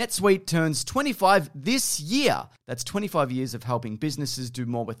 NetSuite turns 25 this year. That's 25 years of helping businesses do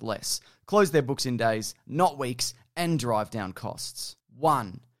more with less, close their books in days, not weeks, and drive down costs.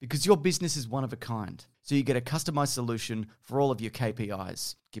 1, because your business is one of a kind. So you get a customized solution for all of your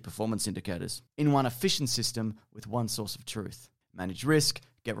KPIs, key performance indicators, in one efficient system with one source of truth. Manage risk,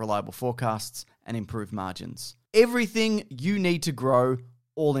 get reliable forecasts, and improve margins. Everything you need to grow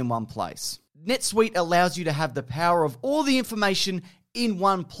all in one place. NetSuite allows you to have the power of all the information in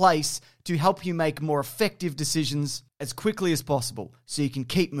one place to help you make more effective decisions as quickly as possible so you can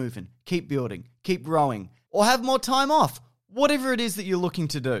keep moving, keep building, keep growing, or have more time off, whatever it is that you're looking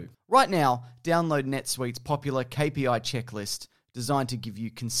to do. Right now, download NetSuite's popular KPI checklist designed to give you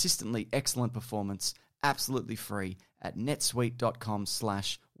consistently excellent performance absolutely free at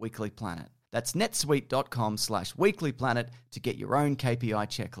netsuite.com/weeklyplanet. That's netsuite.com/weeklyplanet to get your own KPI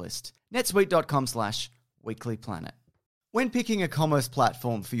checklist. netsuite.com/weeklyplanet. When picking a commerce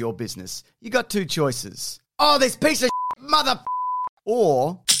platform for your business, you got two choices. Oh, this piece of mother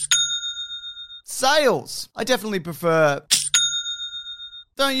or sales. I definitely prefer,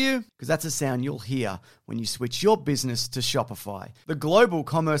 don't you? Because that's a sound you'll hear when you switch your business to Shopify, the global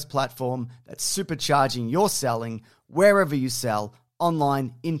commerce platform that's supercharging your selling wherever you sell,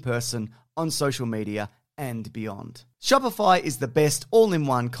 online, in person, on social media, and beyond. Shopify is the best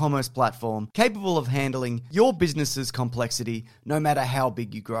all-in-one commerce platform capable of handling your business's complexity no matter how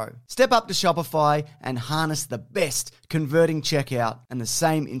big you grow. Step up to Shopify and harness the best converting checkout and the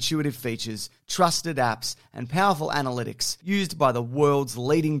same intuitive features, trusted apps, and powerful analytics used by the world's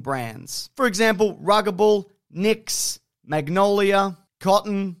leading brands. For example, Ruggable, Nix, Magnolia,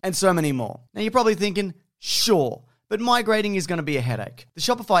 Cotton, and so many more. Now you're probably thinking, sure, but migrating is going to be a headache. The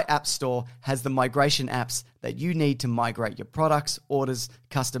Shopify App Store has the migration apps that you need to migrate your products, orders,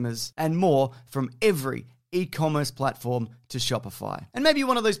 customers, and more from every e-commerce platform to Shopify. And maybe you're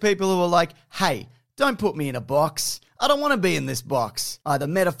one of those people who are like, hey, don't put me in a box. I don't want to be in this box, either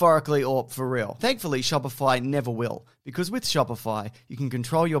metaphorically or for real. Thankfully, Shopify never will, because with Shopify, you can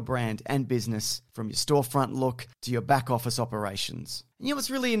control your brand and business from your storefront look to your back office operations. And you know what's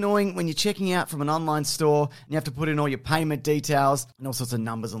really annoying? When you're checking out from an online store and you have to put in all your payment details and all sorts of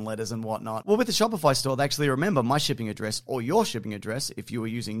numbers and letters and whatnot. Well, with the Shopify store, they actually remember my shipping address or your shipping address if you were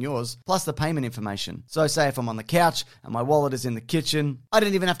using yours, plus the payment information. So say if I'm on the couch and my wallet is in the kitchen, I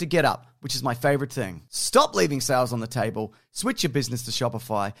don't even have to get up, which is my favorite thing. Stop leaving sales on the table, switch your business to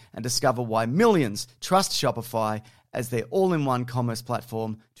Shopify, and discover why millions trust Shopify as their all-in-one commerce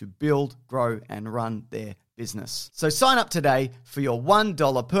platform to build, grow, and run their business. So sign up today for your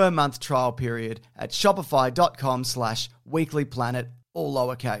 $1 per month trial period at shopify.com/weeklyplanet, all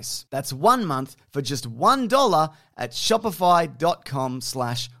lowercase. That's 1 month for just $1 at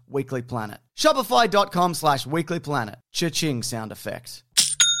shopify.com/weeklyplanet. Shopify.com/weeklyplanet. Cha-ching sound effect.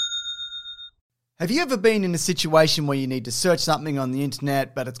 Have you ever been in a situation where you need to search something on the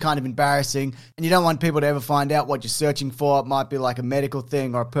internet, but it's kind of embarrassing and you don't want people to ever find out what you're searching for? It might be like a medical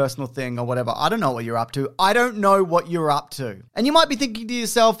thing or a personal thing or whatever. I don't know what you're up to. I don't know what you're up to. And you might be thinking to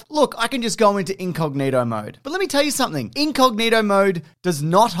yourself, look, I can just go into incognito mode. But let me tell you something. Incognito mode does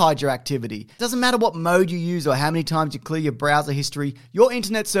not hide your activity. It doesn't matter what mode you use or how many times you clear your browser history. Your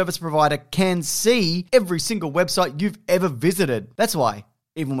internet service provider can see every single website you've ever visited. That's why,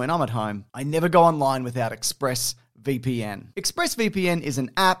 even when I'm at home, I never go online without ExpressVPN. ExpressVPN is an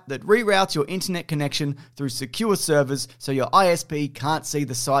app that reroutes your internet connection through secure servers so your ISP can't see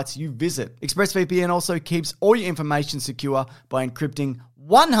the sites you visit. ExpressVPN also keeps all your information secure by encrypting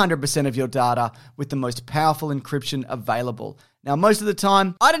 100% of your data with the most powerful encryption available. Now, most of the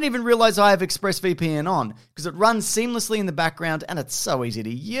time, I don't even realize I have ExpressVPN on because it runs seamlessly in the background and it's so easy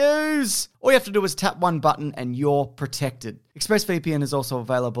to use. All you have to do is tap one button and you're protected. ExpressVPN is also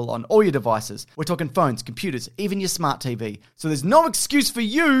available on all your devices. We're talking phones, computers, even your smart TV. So there's no excuse for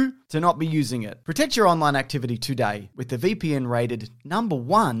you to not be using it. Protect your online activity today with the VPN rated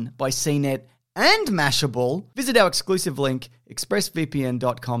 #1 by CNET and Mashable. Visit our exclusive link,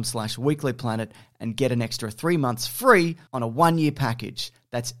 expressvpn.com/weeklyplanet, and get an extra 3 months free on a 1-year package.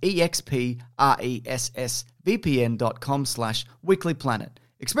 That's expressvpn.com/weeklyplanet.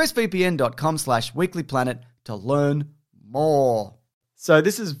 expressvpn.com/weeklyplanet to learn more. So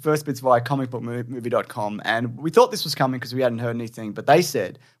this is First Bits via comicbookmovie.com, and we thought this was coming because we hadn't heard anything, but they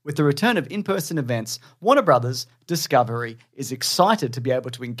said, with the return of in-person events, Warner Brothers Discovery is excited to be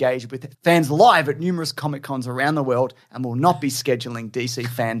able to engage with fans live at numerous Comic Cons around the world and will not be scheduling DC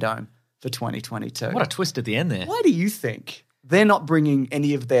Fandom for 2022. What a twist at the end there. Why do you think they're not bringing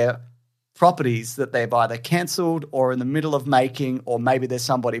any of their properties that they've either cancelled or in the middle of making, or maybe there's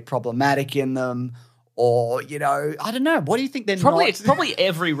somebody problematic in them, or, you know, I don't know. What do you think they're Probably not?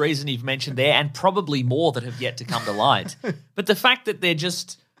 every reason you've mentioned there, and probably more that have yet to come to light. But the fact that they're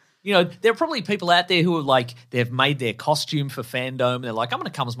just, you know, there are probably people out there who are like, they've made their costume for Fandom. They're like, I'm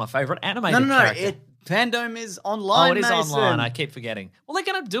going to come as my favorite animated character. Fandom is online, Oh, it is Mason. online. I keep forgetting. Well,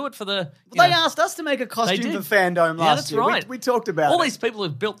 they're going to do it for the. Well, they asked us to make a costume did. for Fandom last that's year. right. We talked about all it. these people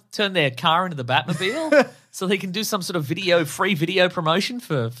who've turned their car into the Batmobile, so they can do some sort of free video promotion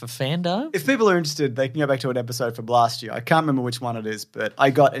for Fandom. If people are interested, they can go back to an episode from last year. I can't remember which one it is, but I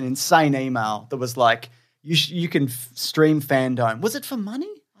got an insane email that was like, you can stream Fandom. Was it for money?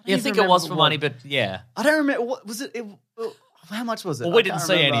 I think it was for money, but yeah. I don't remember. What was it? How much was it? Well, we didn't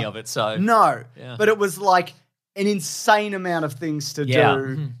see any of it, so. No, Yeah. but it was like an insane amount of things to Yeah.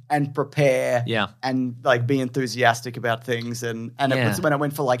 do and prepare Yeah. and like be enthusiastic about things. And it Yeah. was when it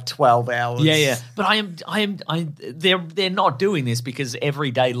went for like 12 hours. Yeah. But they're not doing this because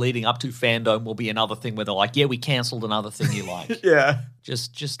every day leading up to Fandom will be another thing where they're like, yeah, we cancelled another thing you like. Yeah.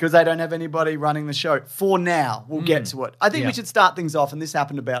 Just Because they don't have anybody running the show. For now, we'll get to it. I think we Yeah. should start things off, and this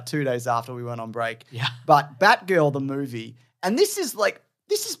happened about 2 days after we went on break. Yeah. But Batgirl, the movie, and this is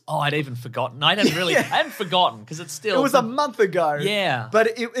Oh, I'd even forgotten. I hadn't forgotten because it's still. it was a month ago. Yeah.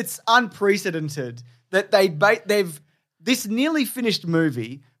 But it's unprecedented that they've this nearly finished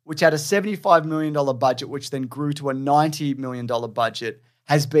movie, which had a $75 million budget, which then grew to a $90 million budget,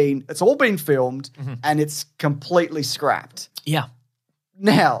 it's all been filmed and it's completely scrapped. Yeah.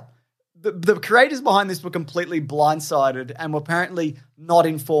 Now, the creators behind this were completely blindsided and were apparently not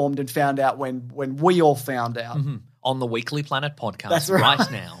informed and found out when we all found out. On the Weekly Planet podcast That's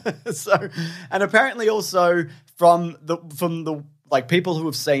right. now. So, and apparently also from the like people who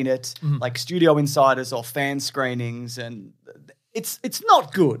have seen it, like studio insiders or fan screenings, and it's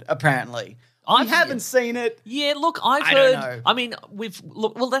not good. Apparently, I haven't seen it. Yeah, look, I've I heard. don't know. I mean,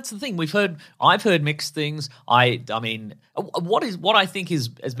 well, that's the thing. I've heard mixed things. I mean, what I think has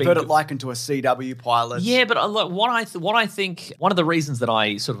been Heard it likened to a CW pilot. Yeah, but what I think one of the reasons that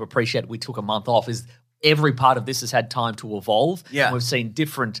I sort of appreciate we took a month off is every part of this has had time to evolve. Yeah. And we've seen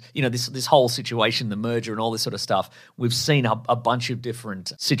different, this whole situation, the merger and all this sort of stuff. We've seen a bunch of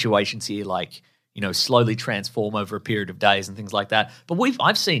different situations here, like, slowly transform over a period of days and things like that. But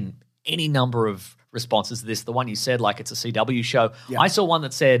I've seen any number of responses to this. The one you said, like, it's a CW show. Yeah. I saw one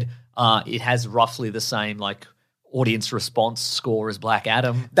that said it has roughly the same, like, audience response score as Black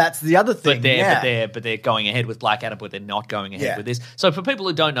Adam. That's the other thing. But they're going ahead with Black Adam, but they're not going ahead with this. So for people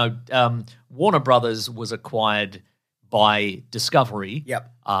who don't know, Warner Brothers was acquired by Discovery.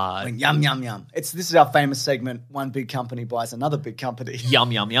 Yep. Yum, yum, yum. This is our famous segment, one big company buys another big company.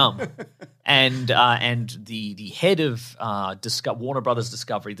 Yum, yum, yum. And the head of Warner Brothers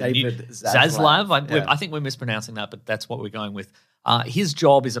Discovery, David Zaslav. Yeah. I think we're mispronouncing that, but that's what we're going with. His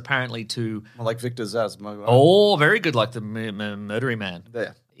job is apparently to... Well, like Victor Zaz. Oh, very good, like the murdery man.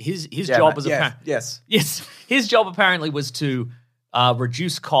 Yeah. His job was Yes. Yes, his job apparently was to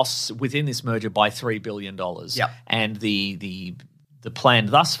reduce costs within this merger by $3 billion. Yep. And the plan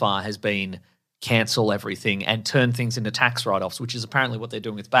thus far has been cancel everything and turn things into tax write-offs, which is apparently what they're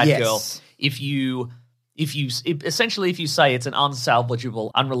doing with Batgirl. Yes. If you say it's an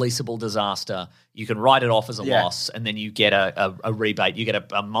unsalvageable, unreleasable disaster, you can write it off as a loss, and then you get a rebate. You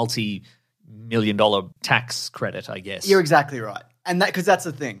get a multi-million-dollar tax credit, I guess. You're exactly right. And because that's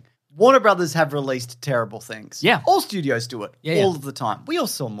the thing. Warner Brothers have released terrible things. Yeah. All studios do it all of the time. We all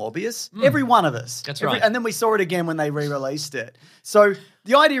saw Morbius. Every one of us. That's right. And then we saw it again when they re-released it. So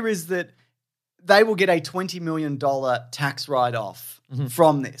the idea is that they will get a $20 million tax write-off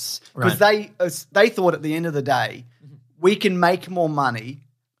from this. Because they thought at the end of the day, we can make more money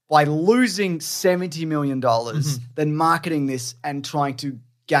by losing $70 million than marketing this and trying to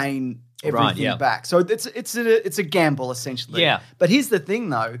gain everything back. So it's a gamble, essentially. Yeah. But here's the thing,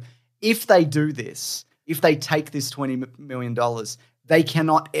 though. If they do this, if they take this $20 million, they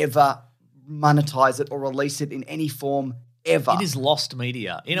cannot ever monetize it or release it in any form ever. It is lost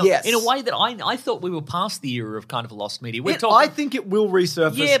media. In a way that I thought we were past the era of kind of lost media. I think it will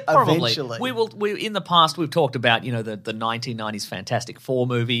resurface eventually. In the past, we've talked about, the 1990s Fantastic Four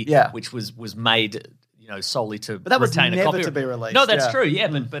movie, which was made, solely to But that was retain a never copy. to be released. No, that's true,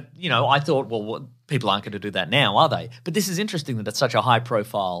 but I thought, well, people aren't going to do that now, are they? But this is interesting that it's such a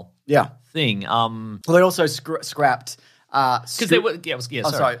high-profile thing. Well, they also scrapped... Because they were,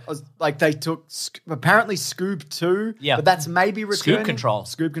 sorry. They took apparently Scoob 2, but that's maybe returning.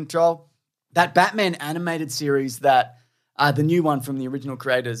 Scoob Control. That Batman animated series that the new one from the original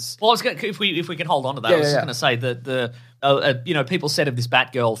creators. Well, if we can hold on to that, I was just going to say that people said of this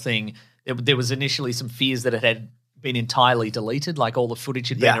Batgirl thing, there was initially some fears that it had been entirely deleted, like all the footage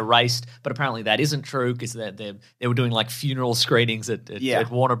had been erased. But apparently that isn't true because they were doing like funeral screenings at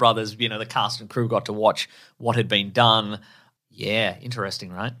Warner Brothers. You know, the cast and crew got to watch what had been done. Yeah,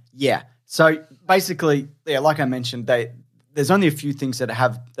 interesting, right? Yeah. So basically, like I mentioned, there's only a few things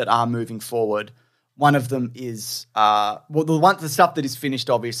that are moving forward. One of them is the stuff that is finished,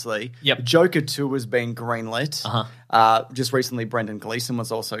 obviously. Yep. Joker 2 has been greenlit. Just recently, Brendan Gleeson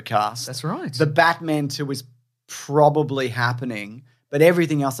was also cast. That's right. The Batman 2 is probably happening, but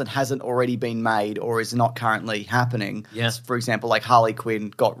everything else that hasn't already been made or is not currently happening, for example, like Harley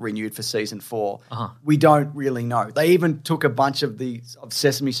Quinn got renewed for season 4, we don't really know. They even took a bunch of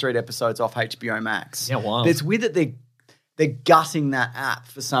Sesame Street episodes off HBO Max. Yeah, wow. It's weird that they're gutting that app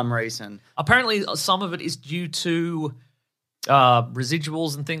for some reason. Apparently, some of it is due to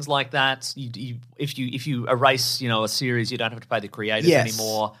residuals and things like that. If you erase, a series, you don't have to pay the creators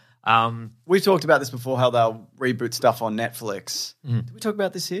anymore. We've talked about this before, how they'll reboot stuff on Netflix. Did we talk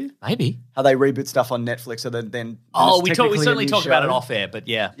about this here? Maybe. How they reboot stuff on Netflix, so then we certainly talked about it off air, but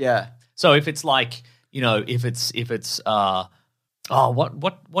yeah. Yeah. So if it's like, if it's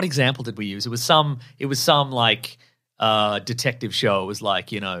what example did we use? It was some like detective show. It was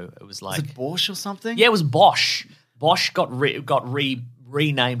like, Was it Bosch or something? Yeah, it was Bosch. Bosch got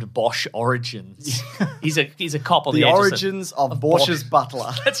renamed Bosch Origins. He's a cop on the edge origins of Bosch's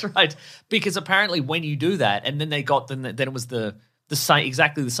butler. That's right. Because apparently when you do that, and then then it was the same,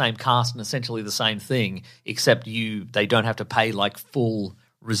 exactly the same cast and essentially the same thing, except they don't have to pay like full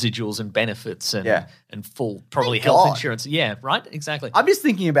residuals and benefits and full probably health insurance. Yeah, right? Exactly. I'm just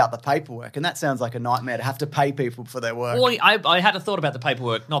thinking about the paperwork, and that sounds like a nightmare to have to pay people for their work. Well, I had a thought about the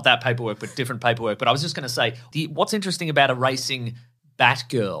paperwork, not that paperwork, but different paperwork. But I was just going to say, what's interesting about erasing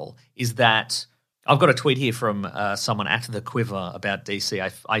Batgirl is that I've got a tweet here from someone at The Quiver about DC.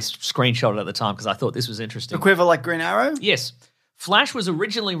 I screenshot it at the time because I thought this was interesting. The Quiver like Green Arrow? Yes. Flash was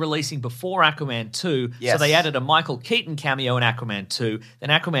originally releasing before Aquaman 2, so they added a Michael Keaton cameo in Aquaman 2. Then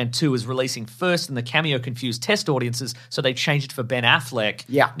Aquaman 2 was releasing first, and the cameo confused test audiences, so they changed it for Ben Affleck.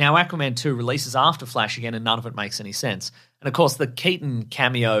 Yeah. Now Aquaman 2 releases after Flash again, and none of it makes any sense. And of course, the Keaton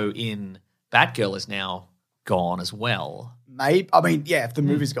cameo in Batgirl is now gone as well. Maybe. I mean, yeah, if the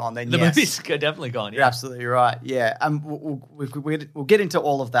movie's gone, then the movie's definitely gone. Yeah. You're absolutely right. Yeah. We'll get into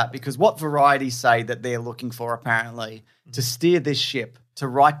all of that because what Variety say that they're looking for apparently to steer this ship, to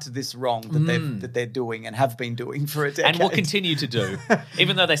right to this wrong that they're doing and have been doing for a decade. And will continue to do.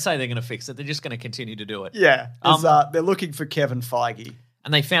 Even though they say they're going to fix it, they're just going to continue to do it. Yeah. They're looking for Kevin Feige.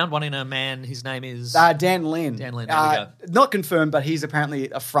 And they found one in a man, his name is... Dan Lin. Dan Lin, there we go. Not confirmed, but he's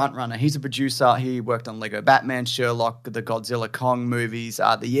apparently a front runner. He's a producer. He worked on Lego Batman, Sherlock, the Godzilla Kong movies,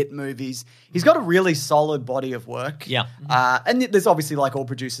 the It movies. He's got a really solid body of work. Yeah. And there's obviously, like all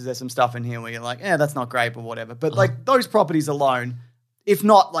producers, there's some stuff in here where you're like, that's not great or whatever. But like those properties alone, if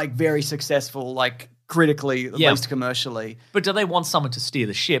not like very successful, like critically, at least commercially. But do they want someone to steer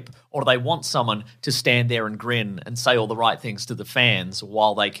the ship, or do they want someone to stand there and grin and say all the right things to the fans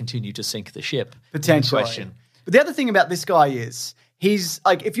while they continue to sink the ship? Potentially. Question. But the other thing about this guy is he's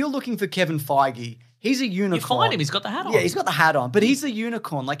like, if you're looking for Kevin Feige, he's a unicorn. You find him, he's got the hat on. Yeah, he's got the hat on, but he's a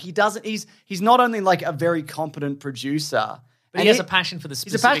unicorn. Like he's not only like a very competent producer, but he has a passion for the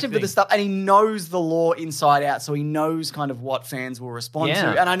specific He's a passion for the stuff, and he knows the lore inside out, so he knows kind of what fans will respond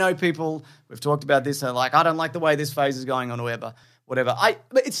to. And I know people, we've talked about this, are like, I don't like the way this phase is going on or whatever.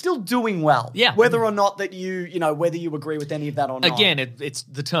 But it's still doing well. Yeah. Whether or not that whether you agree with any of that or not. Again, it's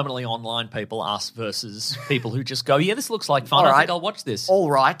the terminally online people, us versus people who just go, yeah, this looks like fun. I think I'll watch this. All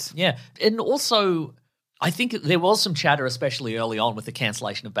right. Yeah. And also, I think there was some chatter, especially early on with the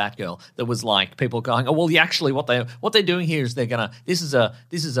cancellation of Batgirl, that was like people going, "Oh, well, actually, what they're doing here is this is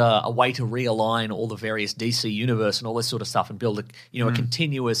a way to realign all the various DC universe and all this sort of stuff and build a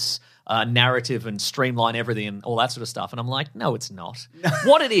continuous narrative and streamline everything and all that sort of stuff." And I'm like, no, it's not.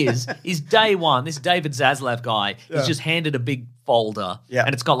 What it is day one. This David Zaslav guy is just handed a big folder,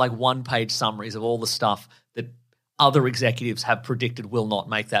 and it's got like one-page summaries of all the stuff that other executives have predicted will not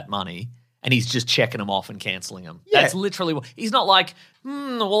make that money. And he's just checking them off and cancelling them. Yeah. That's literally what... He's not like,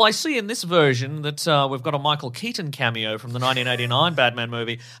 well, I see in this version that we've got a Michael Keaton cameo from the 1989 Batman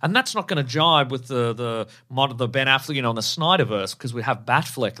movie, and that's not going to jibe with the Ben Affleck, and the Snyderverse, because we have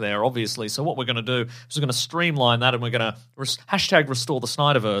Batfleck there, obviously. So what we're going to do is we're going to streamline that, and we're going to hashtag restore the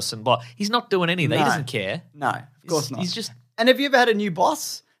Snyderverse. And he's not doing any of that. He doesn't care. No, of course not. He's just... And have you ever had a new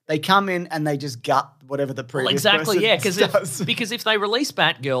boss? They come in and they just gut whatever the previous person does. Because if they release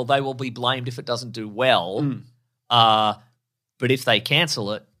Batgirl, they will be blamed if it doesn't do well. But if they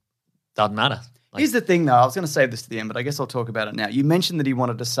cancel it, doesn't matter. Here's the thing, though. I was going to save this to the end, but I guess I'll talk about it now. You mentioned that he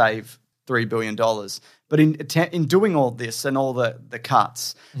wanted to save $3 billion. But in doing all this and all the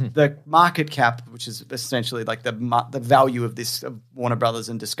cuts, the market cap, which is essentially like the value of this of Warner Brothers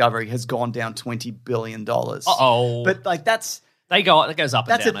and Discovery, has gone down $20 billion. Uh-oh. But like that goes up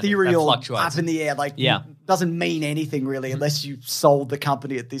and down. That's ethereal, That fluctuates. up in the air. Like, doesn't mean anything really unless you sold the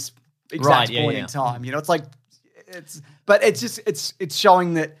company at this exact point in time. You know, it's like it's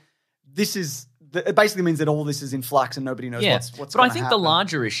showing that this is. It basically means that all this is in flux and nobody knows what's going to happen. But I think the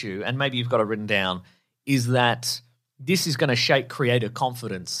larger issue, and maybe you've got it written down, is that this is going to shake creator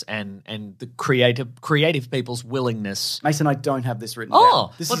confidence and the creative people's willingness. Mason, I don't have this written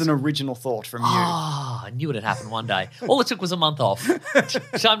down. This is an original thought from you. Oh, I knew it'd happen one day. All it took was a month off.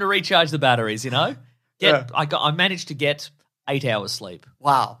 Time to recharge the batteries, you know? I managed to get 8 hours sleep.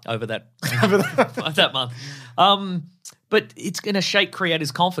 Wow. Over that month. But it's going to shake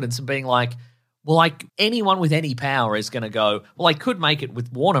creators' confidence and being like, well, like anyone with any power is going to go, well, I could make it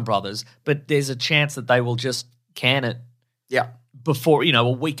with Warner Brothers, but there's a chance that they will just can it before, a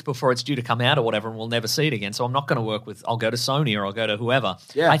week before it's due to come out or whatever, and we'll never see it again. So I'm not going to work with, I'll go to Sony or I'll go to whoever.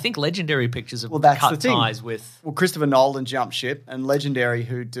 Yeah. I think Legendary Pictures have cut ties with. Well, Christopher Nolan jumped ship, and Legendary,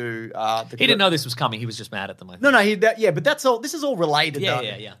 who do he didn't know this was coming. He was just mad at them. I think. No, but that's all. This is all related.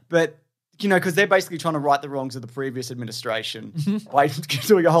 Yeah. But because they're basically trying to right the wrongs of the previous administration by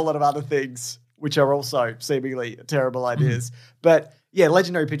doing a whole lot of other things, which are also seemingly terrible ideas. But yeah,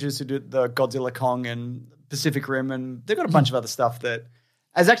 Legendary Pictures, who did the Godzilla Kong and Pacific Rim, and they've got a bunch of other stuff that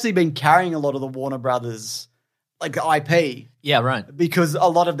has actually been carrying a lot of the Warner Brothers, like the IP. Yeah, right. Because a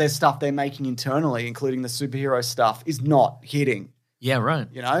lot of their stuff they're making internally, including the superhero stuff, is not hitting. Yeah, right.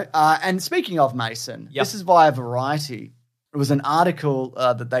 And speaking of Mason, this is via Variety. It was an article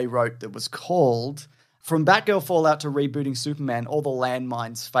that they wrote that was called "From Batgirl Fallout to Rebooting Superman, All the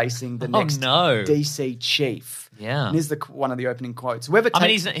Landmines Facing the Next DC Chief." Yeah. And here's one of the opening quotes. When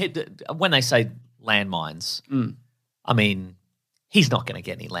they say landmines, I mean, he's not going to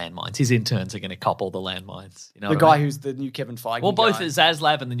get any landmines. His interns are going to cop all the landmines. You know, the guy who's the new Kevin Feige. Well, both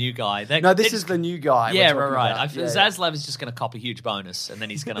Zaslav and the new guy. This is the new guy. Yeah, right. Zaslav is just going to cop a huge bonus and then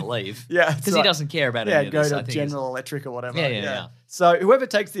he's going to leave. Because he doesn't care about any of this. Go to General Electric or whatever. Yeah. So whoever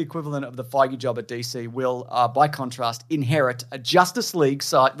takes the equivalent of the Feige job at DC will, by contrast, inherit a Justice League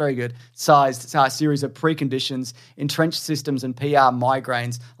sized series of preconditions, entrenched systems, and PR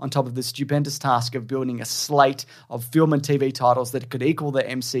migraines on top of the stupendous task of building a slate of film and TV titles that could equal the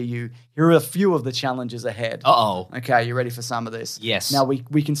MCU. Here are a few of the challenges ahead. Uh-oh. Okay, you ready for some of this? Yes. Now,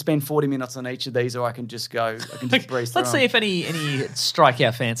 we can spend 40 minutes on each of these, or I can just breeze through Let's see if any strike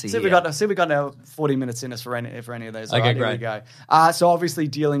our fancy here. See if we got now 40 minutes in us for any of those. Okay, right, great. Here we go. So obviously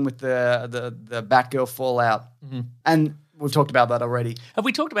dealing with the Batgirl fallout, and we've talked about that already. Have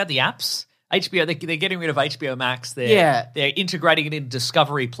we talked about the apps? HBO, they're getting rid of HBO Max. They're integrating it into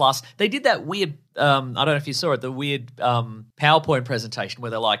Discovery Plus. They did that weird, I don't know if you saw it, the weird PowerPoint presentation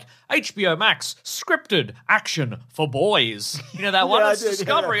where they're like, HBO Max, scripted action for boys. You know that one? It's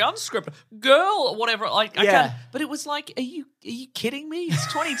Discovery, unscripted. Girl, whatever. I can't. But it was like, are you kidding me? It's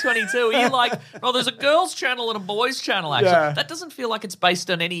 2022. Are you like, there's a girls channel and a boys channel, actually. Yeah. That doesn't feel like it's based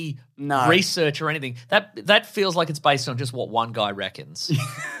on any research or anything. That feels like it's based on just what one guy reckons.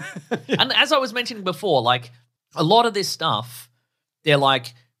 And as I was mentioning before, like a lot of this stuff, they're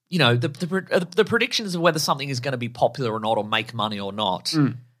like, the predictions of whether something is going to be popular or not, or make money or not.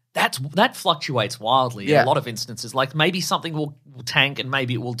 That fluctuates wildly in a lot of instances. Like maybe something will tank and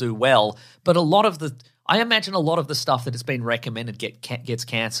maybe it will do well, but I imagine a lot of the stuff that has been recommended gets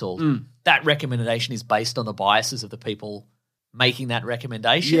cancelled. That recommendation is based on the biases of the people making that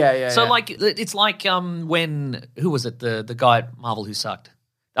recommendation. Like it's like when who was it, the guy at Marvel who sucked?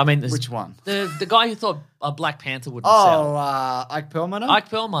 I mean, which one? The guy who thought a Black Panther wouldn't sell. Ike Perlmutter? Ike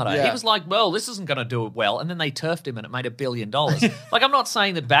Perlmutter. Yeah. He was like, well, this isn't going to do it well. And then they turfed him and it made $1 billion. Like, I'm not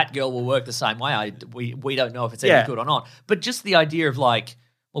saying that Batgirl will work the same way. We don't know if it's any good or not. But just the idea of like,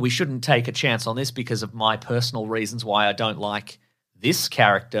 well, we shouldn't take a chance on this because of my personal reasons why I don't like this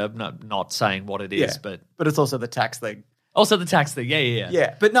character. Not saying what it is, but it's also the tax thing. Also the tax thing,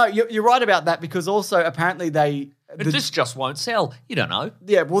 yeah. But no, you're right about that because also apparently this just won't sell. You don't know.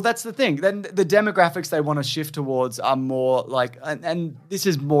 Yeah, well, that's the thing. Then the demographics they want to shift towards are more like, and this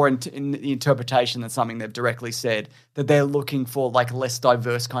is more in the interpretation than something they've directly said, that they're looking for like less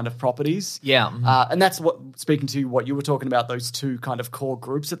diverse kind of properties. Yeah. And that's speaking to what you were talking about, those two kind of core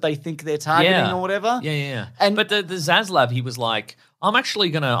groups that they think they're targeting or whatever. Yeah. But the Zaslav, he was like, I'm actually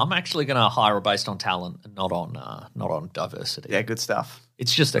gonna hire based on talent and not on diversity. Yeah, good stuff.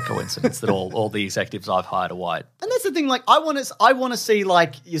 It's just a coincidence that all the executives I've hired are white. And that's the thing. Like, I want to see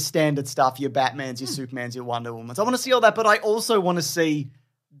like your standard stuff, your Batmans, your Supermans, your Wonder Womans. I want to see all that, but I also want to see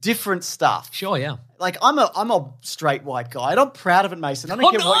different stuff. Sure, yeah. Like I'm a straight white guy, and I'm proud of it, Mason. I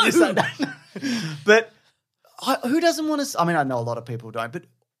don't care what you say, but who doesn't want to? I mean, I know a lot of people don't, but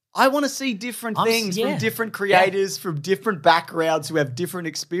I want to see different things from different creators, from different backgrounds who have different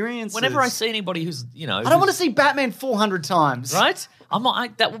experiences. Whenever I see anybody who's, I don't want to see Batman 400 times, right? I'm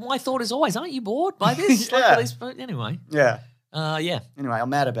not. My thought is always, aren't you bored by this? Anyway. Yeah. Yeah. Anyway, I'm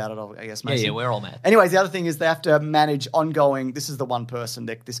mad about it, I guess, Mason. Yeah, we're all mad. Anyways, the other thing is they have to manage ongoing, this is the one person,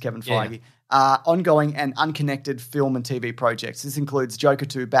 this Kevin Feige, ongoing and unconnected film and TV projects. This includes Joker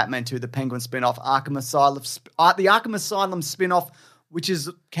 2, Batman 2, the Penguin spin-off, the Arkham Asylum spin-off, which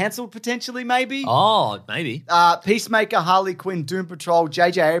is cancelled potentially, maybe. Oh, maybe. Peacemaker, Harley Quinn, Doom Patrol.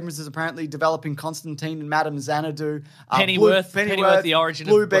 J.J. Abrams is apparently developing Constantine and Madame Xanadu. Pennyworth, the origin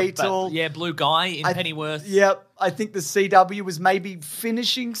Blue of Beetle. Blue Guy in Pennyworth. Yep. I think the CW was maybe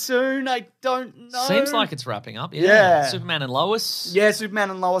finishing soon. I don't know. Seems like it's wrapping up. Yeah. Superman and Lois. Yeah, Superman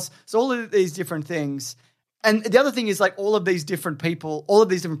and Lois. So all of these different things. And the other thing is like all of these different people, all of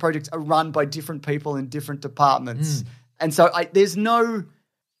these different projects are run by different people in different departments. And so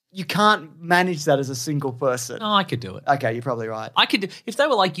you can't manage that as a single person. No, I could do it. Okay, you're probably right. I could if they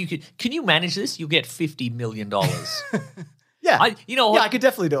were like, can you manage this? You'll get $50 million. Yeah. I could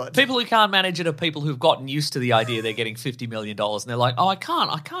definitely do it. People who can't manage it are people who've gotten used to the idea they're getting $50 million and they're like, I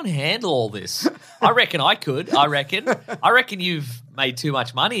can't handle all this. I reckon I could. I reckon you've made too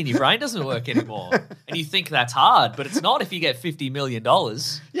much money and your brain doesn't work anymore. And you think that's hard, but it's not if you get $50 million.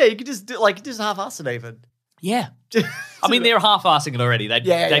 Yeah, you could just do just half-ass it even. Yeah. I mean, they're half-assing it already.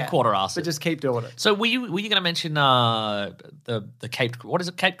 They'd quarter-ass it. But just keep doing it. So were you going to mention the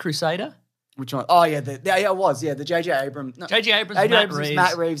Cape Crusader? Which one? Oh, yeah. It was. Yeah, the J.J. Abrams. No, J.J. Abrams,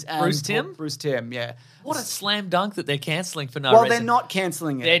 Matt Reeves, and Bruce Timm? Tim, yeah. What a slam dunk that they're cancelling for no reason. Well, they're not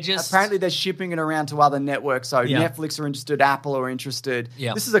cancelling it. Apparently they're shipping it around to other networks. So Netflix are interested, Apple are interested.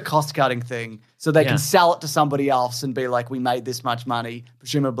 Yeah. This is a cost-cutting thing. So they can sell it to somebody else and be like, we made this much money,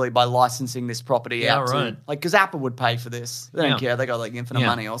 presumably by licensing this property out. Right. Because Apple would pay for this. They don't care. They got like infinite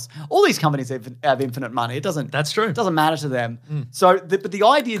money. All these companies have infinite money. That's true. It doesn't matter to them. So, but the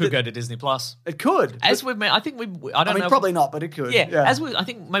idea could go to Disney Plus. It could. As we've made, I don't know. Probably not, but it could. Yeah. I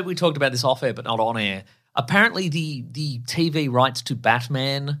think maybe we talked about this off air, but not on air. Apparently, the TV rights to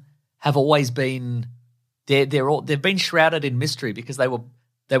Batman have always been they've been shrouded in mystery because they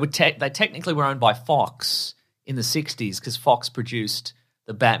technically were owned by Fox in the 60s because Fox produced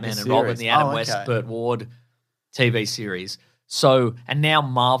the Batman and Robin, the Adam West, Burt Ward TV series. So and now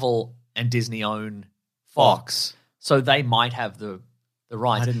Marvel and Disney own Fox, so they might have the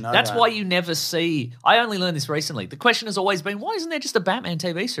rights. I didn't know That's that. why you never see. I only learned this recently. The question has always been, why isn't there just a Batman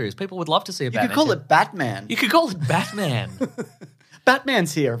TV series? People would love to see a Batman. You could call it Batman. You could call it Batman.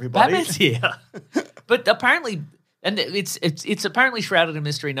 Batman's here, everybody. Batman's here. But apparently, and it's apparently shrouded in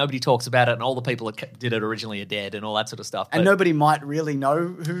mystery. Nobody talks about it, and all the people that did it originally are dead, and all that sort of stuff. And nobody might really know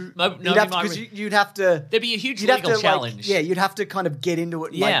who. You'd have to. There'd be a huge legal challenge. You'd have to kind of get into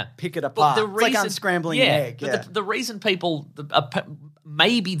it and pick it apart. But it's like unscrambling an egg. But the reason people.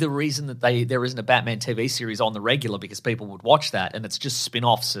 Maybe the reason that there isn't a Batman TV series on the regular because people would watch that and it's just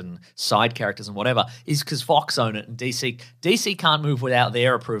spin-offs and side characters and whatever is because Fox own it and DC can't move without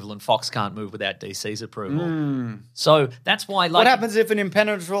their approval and Fox can't move without DC's approval. So that's why what happens if an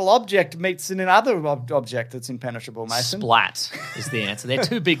impenetrable object meets another object that's impenetrable, Mason? Splat is the answer. They're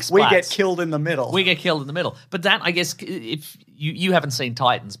two big splats. We get killed in the middle. But that, I guess, if you haven't seen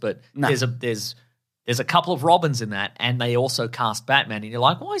Titans, but there's a couple of Robins in that, and they also cast Batman. And you're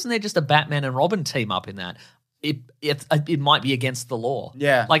like, why isn't there just a Batman and Robin team up in that? It might be against the law.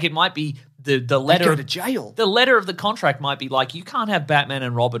 Yeah, like it might be the letter. Go to jail. The letter of the contract might be like you can't have Batman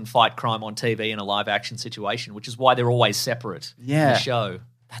and Robin fight crime on TV in a live action situation, which is why they're always separate. In the show.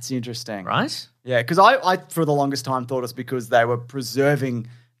 That's interesting, right? Yeah, because I for the longest time thought it's because they were preserving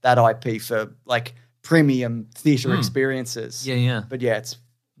that IP for like premium theater experiences. Yeah. But yeah, it's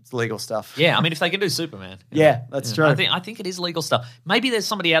legal stuff. Yeah, I mean, if they can do Superman. That's true. I think it is legal stuff. Maybe there's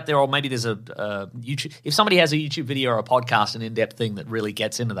somebody out there, or maybe there's a YouTube. If somebody has a YouTube video or a podcast, an in-depth thing that really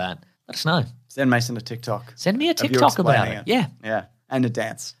gets into that, let us know. Send Mason a TikTok. Send me a TikTok about it. Yeah, and a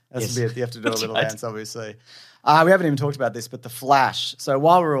dance. That's Yes. you have to do a little dance, obviously. We haven't even talked about this, but The Flash. So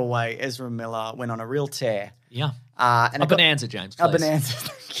while we were away, Ezra Miller went on a real tear. Yeah. And bonanza, James. A Please. bonanza.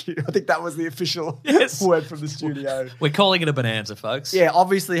 Thank you. I think that was the official word from the studio. We're calling it a bonanza, folks. Yeah,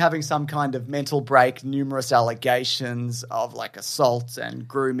 obviously having some kind of mental break, numerous allegations of like assault and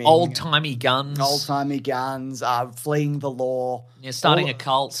grooming. Old-timey guns. Fleeing the law. Yeah, starting a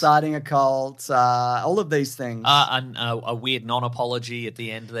cult. All of these things. A weird non-apology at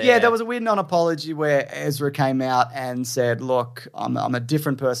the end there. there. Yeah, there was a weird non-apology where Ezra came out and said, look, I'm a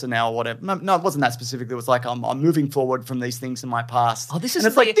different person now or whatever. No, it wasn't that specifically. It was like, I'm moving forward from these things in my past. Oh, this and is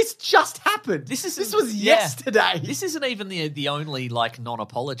it's like, this just happened. This was yesterday. This isn't even the only like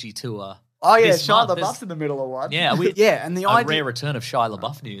non-apology tour. Oh, yeah, this Shia month. LaBeouf's in the middle of one. Yeah, and the a idea... rare return of Shia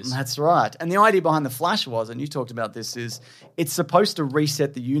LaBeouf news. That's right. And the idea behind The Flash was, and you talked about this, is it's supposed to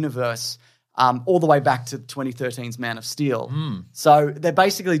reset the universe all the way back to 2013's Man of Steel. So they're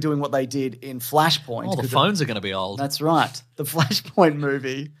basically doing what they did in Flashpoint. Oh, the phones are going to be old. That's right. The Flashpoint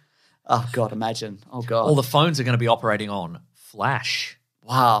movie. Oh, God, imagine. Oh, God. All the phones are going to be operating on Flash.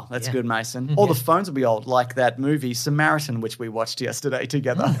 Wow, that's good, Mason. All the phones will be old, like that movie Samaritan, which we watched yesterday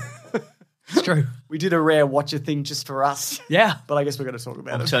together. It's true. We did a rare watch a thing just for us. Yeah. But I guess we're going to talk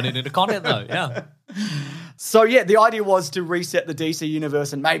about I'm it. turning into content though, yeah. So, yeah, the idea was to reset the DC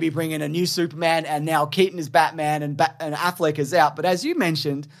universe and maybe bring in a new Superman, and now Keaton is Batman and Affleck is out. But as you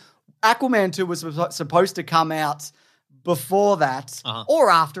mentioned, Aquaman 2 was supposed to come out before that or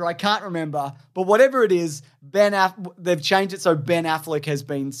after, I can't remember. But whatever it is, they've changed it so Ben Affleck has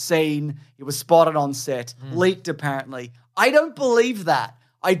been seen. He was spotted on set, leaked apparently. I don't believe that.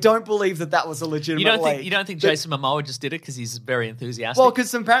 I don't believe that was a legitimate leak. You don't think Jason Momoa just did it because he's very enthusiastic? Well,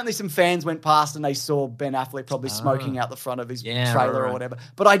 because apparently some fans went past and they saw Ben Affleck probably smoking out the front of his trailer or whatever.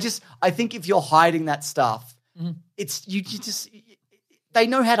 But I think if you're hiding that stuff, it's you just they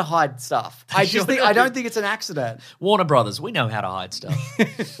know how to hide stuff. I don't think it's an accident. Warner Brothers, we know how to hide stuff.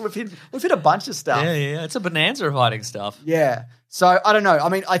 we've hit a bunch of stuff. Yeah. It's a bonanza of hiding stuff. Yeah. So I don't know. I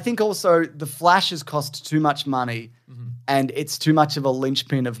mean, I think also the Flash has cost too much money. And it's too much of a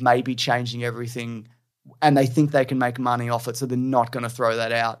linchpin of maybe changing everything, and they think they can make money off it, so they're not going to throw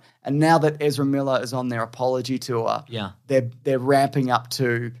that out. And now that Ezra Miller is on their apology tour, they're ramping up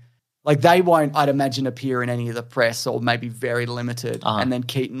to, like, they won't, I'd imagine, appear in any of the press or maybe very limited. And then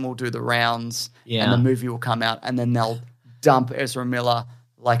Keaton will do the rounds, and the movie will come out, and then they'll dump Ezra Miller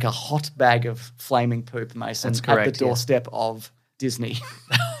like a hot bag of flaming poop, Mason, at the doorstep of Disney.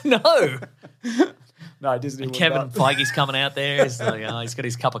 No. No, Disney. And Kevin Feige's coming out there. He's like, he's got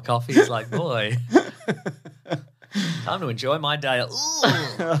his cup of coffee. He's like, boy, time to enjoy my day.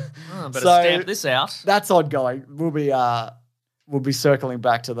 Better stamp this out. That's ongoing. We'll be circling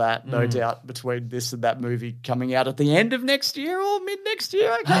back to that, no doubt, between this and that movie coming out at the end of next year or mid next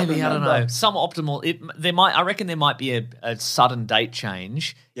year. I don't know. Some optimal. I reckon there might be a sudden date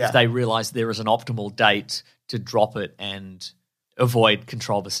change if they realise there is an optimal date to drop it and avoid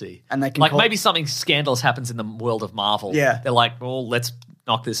controversy. And they can maybe something scandalous happens in the world of Marvel. Yeah. They're like, well, let's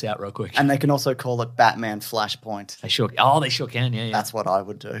knock this out real quick. And they can also call it Batman Flashpoint. They sure can, yeah. That's what I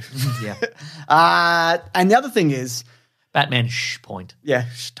would do. Yeah. And the other thing is... Batman point. Yeah,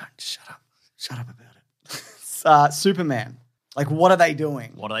 shut up. Shut up about it. Superman. Like, what are they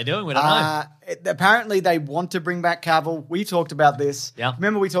doing? We don't know. Apparently, they want to bring back Cavill. We talked about this. Yeah.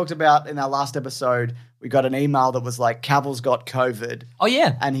 Remember we talked about in our last episode, we got an email that was like, Cavill's got COVID. Oh,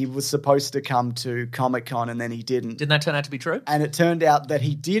 yeah. And he was supposed to come to Comic-Con and then he didn't. Didn't that turn out to be true? And it turned out that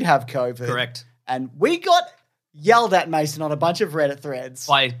he did have COVID. Correct. And we got yelled at, Mason, on a bunch of Reddit threads.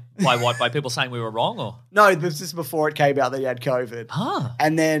 By what? By people saying we were wrong, or? No, it was just before it came out that he had COVID. Ah.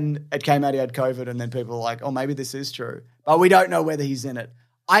 And then it came out he had COVID, and then people were like, oh, maybe this is true. But we don't know whether he's in it.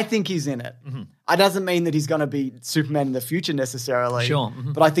 I think he's in it. Mm-hmm. It doesn't mean that he's going to be Superman in the future necessarily. Sure.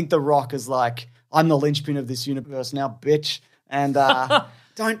 Mm-hmm. But I think The Rock is like, I'm the linchpin of this universe now, bitch. And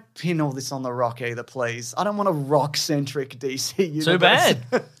don't pin all this on The Rock either, please. I don't want a Rock-centric DC universe. Too bad.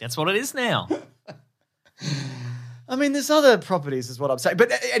 That's what it is now. I mean, there's other properties is what I'm saying.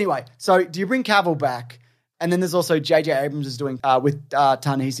 But anyway, so do you bring Cavill back? And then there's also J.J. Abrams is doing, with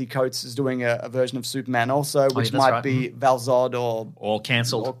Ta-Nehisi Coates is doing a version of Superman also, which might be Val Zod or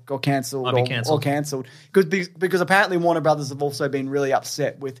cancelled. Or cancelled. Might be cancelled. Or cancelled. Because apparently Warner Brothers have also been really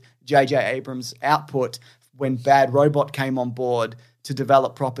upset with J.J. Abrams' output when Bad Robot came on board to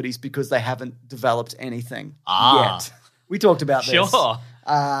develop properties because they haven't developed anything yet. We talked about this. Sure.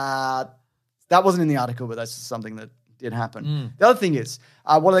 That wasn't in the article, but that's just something that did happen. The other thing is,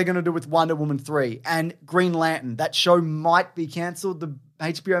 what are they going to do with Wonder Woman 3 and Green Lantern? That show might be cancelled, the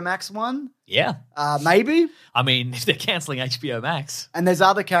HBO Max one. Yeah. Maybe. I mean, if they're cancelling HBO Max. And there's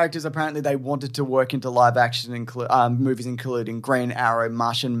other characters apparently they wanted to work into live action movies, including Green Arrow,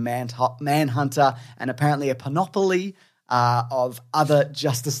 Martian Manhunter, and apparently a panoply of other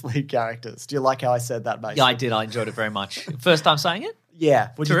Justice League characters. Do you like how I said that, mate? Yeah, I did. I enjoyed it very much. First time saying it? Yeah.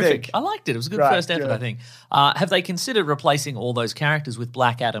 What'd you Terrific. think? I liked it. It was a good first effort, I think. Have they considered replacing all those characters with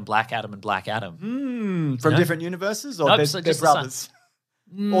Black Adam, and Black Adam? From different universes? Or Nope, they're, so they're just the brothers?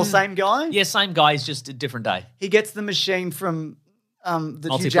 Or same guy? Yeah, same guy, it's just a different day. He gets the machine from that Hugh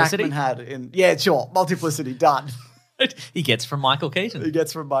Multiplicity? Jackman had in. Yeah, sure. Multiplicity, done. He gets from Michael Keaton. He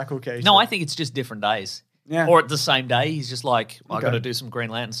gets from Michael Keaton. No, I think it's just different days. Yeah. Or at the same day, he's just like, I've Okay. got to do some Green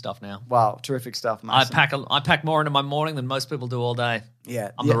Lantern stuff now. Wow, terrific stuff, Mason. I pack more into my morning than most people do all day.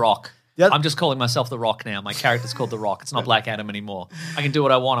 Yeah. I'm The Rock. The oth- I'm just calling myself The Rock now. My character's called The Rock. It's not Black Adam anymore. I can do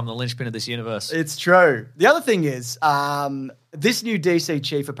what I want. I'm the linchpin of this universe. It's true. The other thing is, this new DC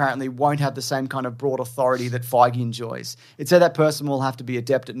chief apparently won't have the same kind of broad authority that Feige enjoys. It said that person will have to be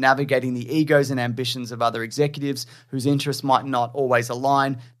adept at navigating the egos and ambitions of other executives whose interests might not always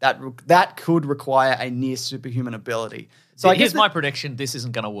align. That could require a near superhuman ability. So I Here's guess my prediction: this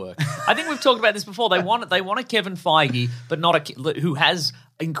isn't going to work. I think we've talked about this before. They want a Kevin Feige, but not who has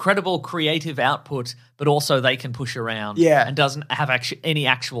incredible creative output, but also they can push around. Yeah. and doesn't have any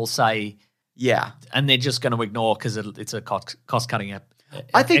actual say. Yeah. And they're just going to ignore because it's a cost cutting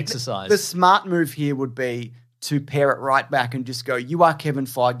I think exercise. the smart move here would be to pare it right back and just go, you are Kevin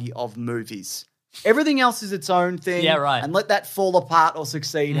Feige of movies. Everything else is its own thing. Yeah, right. And let that fall apart or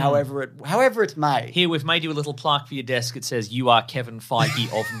succeed however it may. Here, we've made you a little plaque for your desk. It says, "You are Kevin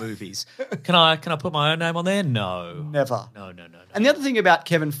Feige of movies." Can I put my own name on there? No. Never. No. And the other thing about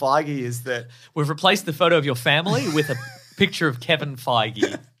Kevin Feige is that We've replaced the photo of your family with a picture of Kevin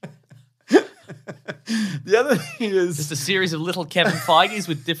Feige. the other thing is Just a series of little Kevin Feiges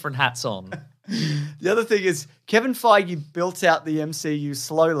with different hats on. Kevin Feige built out the MCU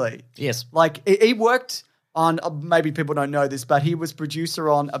slowly. Yes. Like he worked on maybe people don't know this, but he was producer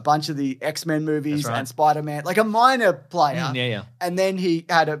on a bunch of the X-Men movies That's right. and Spider-Man, like a minor player. Yeah. And then he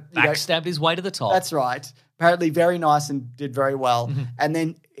had Backstabbed his way to the top. That's right. Apparently very nice and did very well. Mm-hmm. And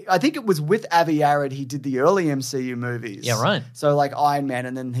then I think it was with Avi Arad he did the early MCU movies. Yeah, right. So like Iron Man,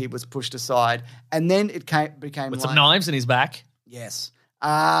 and then he was pushed aside. And then it became with like, some knives in his back. Yes.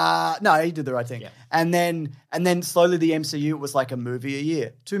 No, he did the right thing. Yeah. And then slowly the MCU was like a movie a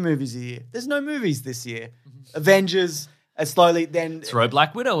year, 2 movies a year. There's no movies this year. Avengers, slowly then Throw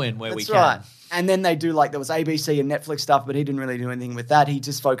Black Widow in where we that's can. right. And then they do there was ABC and Netflix stuff, but he didn't really do anything with that. He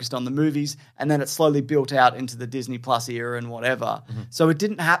just focused on the movies, and then it slowly built out into the Disney Plus era and whatever. So it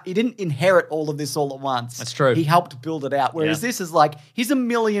didn't he didn't inherit all of this all at once. That's true. He helped build it out. Whereas Yeah. this is like, here's a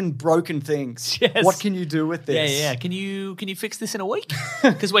million broken things. Yes. What can you do with this? Yeah. Can you fix this in a week?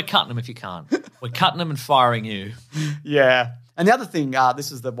 Because we're cutting them if you can't. We're cutting them and firing you. Yeah. And the other thing,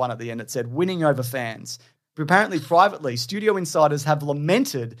 this is the one at the end, it said, winning over fans. Apparently, privately, studio insiders have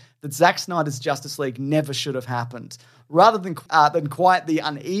lamented that Zack Snyder's Justice League never should have happened. Rather than quiet the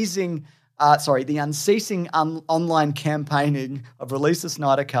unceasing online campaigning of release the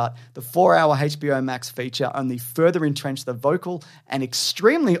Snyder Cut, the 4-hour HBO Max feature only further entrenched the vocal and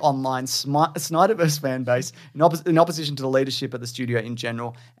extremely online Snyderverse fan base in opposition to the leadership at the studio in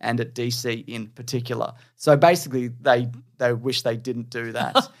general and at DC in particular. So basically, they wish they didn't do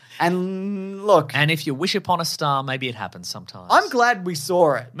that. And look, And if you wish upon a star, maybe it happens sometimes. I'm glad we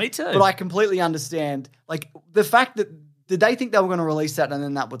saw it. Me too. But I completely understand, like, the fact that did they think they were going to release that and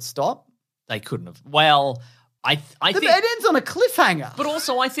then that would stop? They couldn't have. Well, I think... It ends on a cliffhanger. But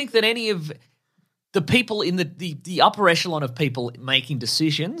also, I think that any of the people in the upper echelon of people making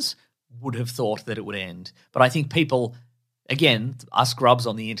decisions would have thought that it would end. But I think people, again, us grubs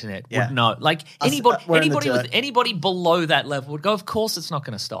on the internet Yeah. would know. Like we're in the dirt. anybody below that level would go, of course it's not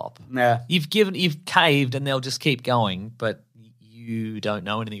going to stop. Yeah. You've caved and they'll just keep going, but you don't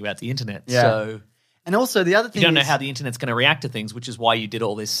know anything about the internet. Yeah. So And also the other thing you don't know is, how the internet's going to react to things, which is why you did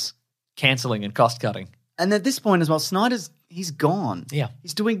all this cancelling and cost cutting. and at this point as well, he's gone. Yeah.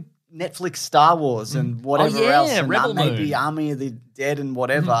 He's doing Netflix Star Wars and whatever Oh, yeah, else, and Rebel maybe Moon. Army of the Dead and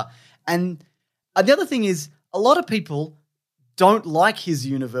whatever. And the other thing is, a lot of people don't like his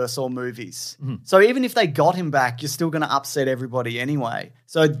universe or movies. So even if they got him back, you're still going to upset everybody anyway.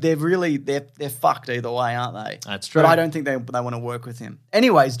 So they're fucked either way, aren't they? That's true. But I don't think they want to work with him.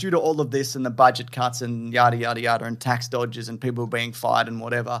 Anyways, due to all of this and the budget cuts and yada, yada, yada, and tax dodges and people being fired and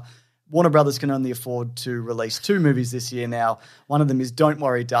whatever, Warner Brothers can only afford to release 2 movies this year now. One of them is Don't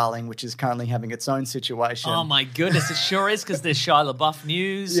Worry, Darling, which is currently having its own situation. Oh my goodness, it sure is, because there's Shia LaBeouf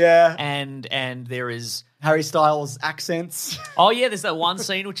news. Yeah. And there is... Harry Styles' accents. Oh, yeah, there's that one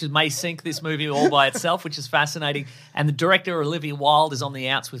scene which may sink this movie all by itself, which is fascinating. And the director, Olivia Wilde, is on the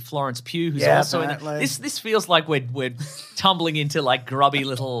outs with Florence Pugh, who's Yeah, also apparently. in it. This feels like we're tumbling into like grubby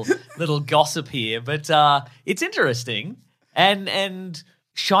little gossip here, but it's interesting. And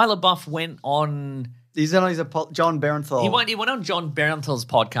Shia LaBeouf went on... He's John Bernthal. He went on John Bernthal's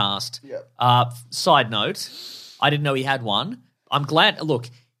podcast. Yep. Side note, I didn't know he had one. I'm glad. Look,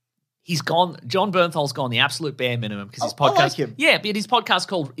 he's gone. John Bernthal's gone the absolute bare minimum because his I podcast. like him. Yeah, but his podcast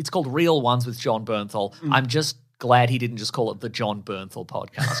called Real Ones with John Bernthal. I'm just glad he didn't just call it the John Bernthal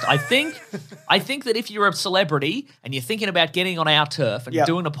podcast. I think that if you're a celebrity and you're thinking about getting on our turf and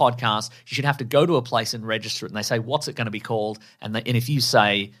doing a podcast, you should have to go to a place and register it. And they say, what's it going to be called? And if you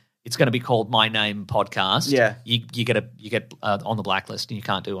say it's going to be called My Name Podcast, you get on the blacklist and you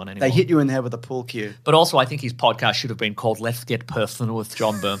can't do one anymore. They hit you in the head with a pool cue. But also, I think his podcast should have been called Let's Get Personal with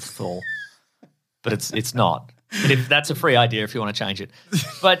John Bernthal. But it's not. But if that's a free idea if you want to change it.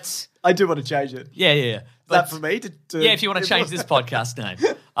 But I do want to change it. Yeah. Is that for me? Yeah, if you want to change this podcast name.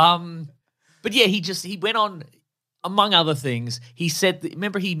 But yeah, he went on, among other things, he said,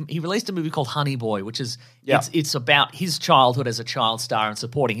 remember he released a movie called Honey Boy, which is, it's about his childhood as a child star and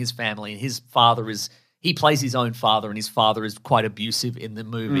supporting his family. And his father he plays his own father, and his father is quite abusive in the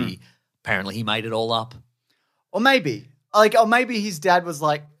movie. Apparently he made it all up. Or maybe his dad was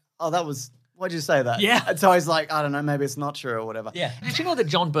like, why'd you say that? Yeah. And so he's like, I don't know, maybe it's not true or whatever. Yeah. Did you know that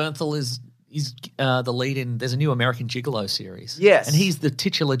John Bernthal is the lead in, there's a new American Gigolo series. Yes. And he's the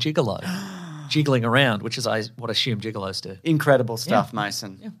titular gigolo, jiggling around, which is what I assume gigolos do. Incredible stuff,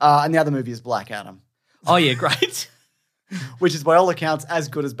 Mason. Yeah. And the other movie is Black Adam. Oh, yeah, great. Which is by all accounts as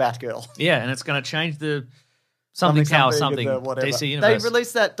good as Batgirl. Yeah, and it's going to change the something DC universe. They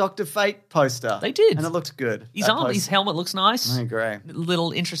released that Dr. Fate poster. They did. And it looked good. His helmet looks nice. I agree.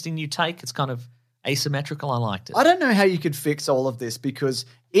 Little interesting new take. It's kind of asymmetrical. I liked it. I don't know how you could fix all of this because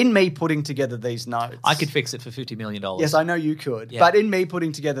in me putting together these notes... I could fix it for $50 million. Yes, I know you could. Yeah. But in me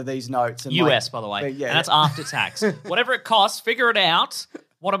putting together these notes... and US, by the way. And that's after tax. Whatever it costs, figure it out.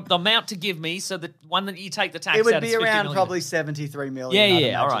 What the amount to give me so that one that you take the tax it would out be is $50 around million. probably $73 million.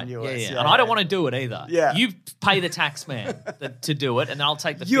 Yeah, all right. US. Yeah. And I don't want to do it either. Yeah. You pay the tax man to do it, and I'll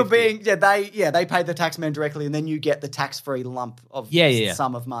take the You're 50. they pay the tax man directly, and then you get the tax-free lump of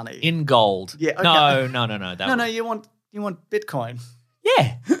sum of money. In gold. Yeah, okay. No. You want Bitcoin.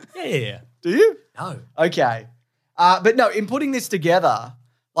 Yeah. Yeah. Do you? No. Okay. But no, in putting this together,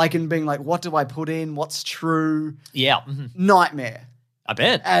 like in being like, what do I put in? What's true? Yeah. Nightmare. I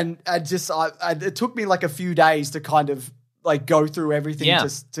bet. And it took me like a few days to kind of like go through everything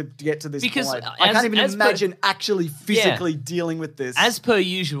just to get to this point. I can't even imagine actually physically dealing with this. As per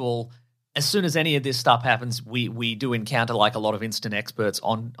usual, as soon as any of this stuff happens, we do encounter like a lot of instant experts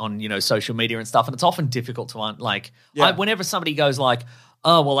on social media and stuff, and it's often difficult to whenever somebody goes like,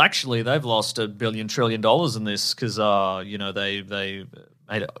 oh well, actually they've lost $1 billion trillion in this because they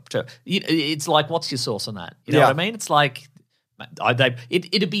made it. It's like, what's your source on that? You know what I mean? It's like.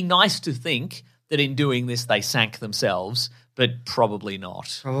 It'd be nice to think that in doing this they sank themselves, but probably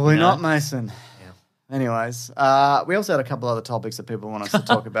not. Probably not, Mason. Yeah. Anyways, we also had a couple other topics that people want us to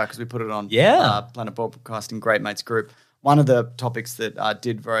talk about because we put it on Planet Broadcasting Great Mates group. One of the topics that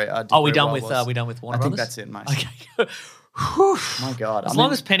did very we done with Warner Brothers? I think that's it, Mason. Okay. My God. As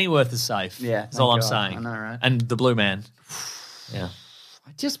long as Pennyworth is safe. Yeah. That's all I'm saying. I know, right? And the Blue Man. Yeah.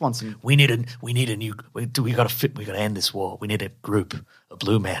 I just want some. We need a new. We got to end this war. We need a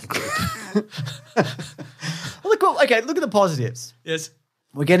Blue Man group. Look at the positives. Yes,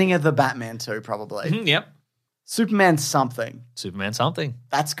 we're getting the Batman 2 probably. Yep. Superman something.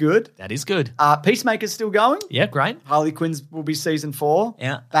 That's good. That is good. Peacemaker's still going. Yeah, great. Harley Quinn's will be season 4.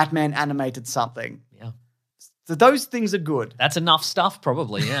 Yeah. Batman animated something. Yeah. So those things are good. That's enough stuff,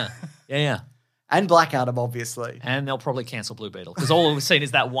 probably. Yeah. Yeah. And Black Adam, obviously. And they'll probably cancel Blue Beetle because all we've seen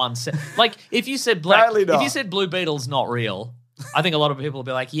is that one set. Like, if you said Blue Beetle's not real, I think a lot of people will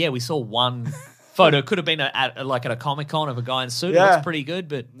be like, yeah, we saw one photo. It could have been at a Comic-Con of a guy in a suit. It looks pretty good,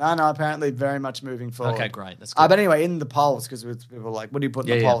 but... No, apparently very much moving forward. Okay, great. That's good. But anyway, in the polls, because people were like, what do you put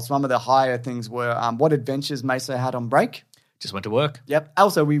in the polls? Some of the higher things were, what adventures Mesa had on break? Just went to work. Yep.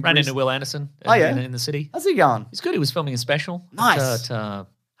 Also, we... Ran into Will Anderson in the city. How's he going? He's good. He was filming a special. Nice. At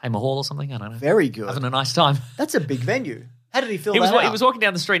Hamer Hall or something. I don't know. Very good. Having a nice time. That's a big venue. How did he feel He was walking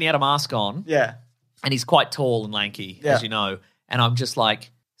down the street and he had a mask on. Yeah. And he's quite tall and lanky, as you know. And I'm just like,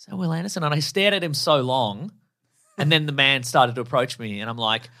 is that Will Anderson? And I stared at him so long. And then the man started to approach me. And I'm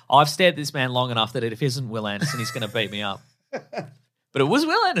like, I've stared at this man long enough that if it isn't Will Anderson, he's going to beat me up. But it was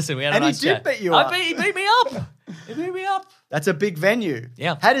Will Anderson. We had a nice chat. And he did beat you up. He beat me up. He beat me up. That's a big venue.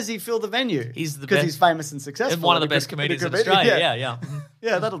 Yeah. How does he fill the venue? Because he's famous and successful. And one of the best comedians in Australia. Yeah.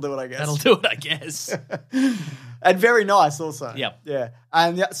 Yeah, that'll do it, I guess. That'll do it, I guess. And very nice also. Yeah. Yeah.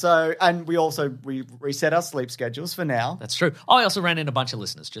 And we reset our sleep schedules for now. That's true. I also ran into a bunch of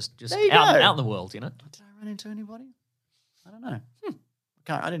listeners just out in the world, Did I run into anybody? I don't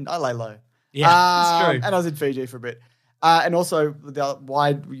know. I lay low. Yeah, that's true. And I was in Fiji for a bit. And also,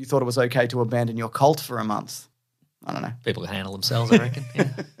 why you thought it was okay to abandon your cult for a month. I don't know. People can handle themselves, I reckon.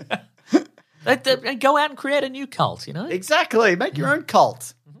 Yeah. They go out and create a new cult, Exactly. Make your own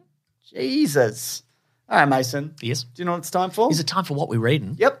cult. Mm-hmm. Jesus. All right, Mason. Yes. Do you know what it's time for? Is it time for what we're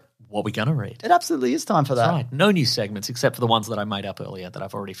reading? Yep. What we're going to read? It absolutely is time for that. That's right. No new segments except for the ones that I made up earlier that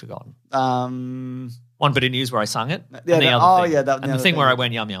I've already forgotten. One bit of news where I sung it. Yeah, and the the- other oh, thing. yeah, that- and the the other thing where thing. I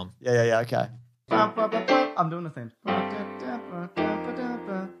went yum yum. Yeah, okay. I'm doing the thing.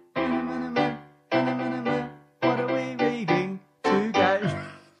 What are we reading today?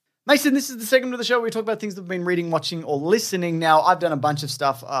 Mason, this is the segment of the show where we talk about things that we've been reading, watching, or listening. Now, I've done a bunch of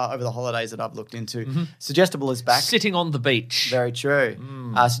stuff over the holidays that I've looked into. Suggestible is back. Sitting on the beach. Very true.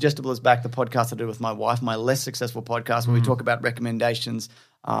 Suggestible is back, the podcast I do with my wife, my less successful podcast, where we talk about recommendations.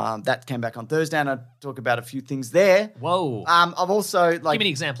 That came back on Thursday, and I talk about a few things there. Whoa. I've also Give me an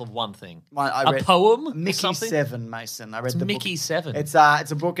example of one thing. I read a poem or Mickey something? 7, Mason. I read the Mickey book. 7. It's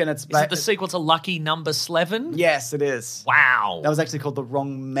a book, and it's Is it the sequel to Lucky Number 11? Yes, it is. Wow. That was actually called The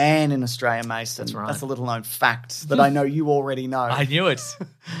Wrong Man in Australia, Mason. That's right. That's a little known fact that I know you already know. I knew it.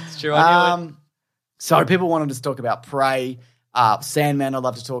 It's true, I knew it. So people wanted us to talk about Prey, Sandman. I'd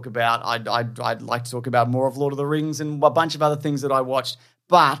love to talk about. I'd like to talk about more of Lord of the Rings and a bunch of other things that I watched.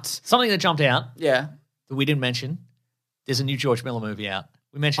 But Something that jumped out yeah, that we didn't mention. There's a new George Miller movie out.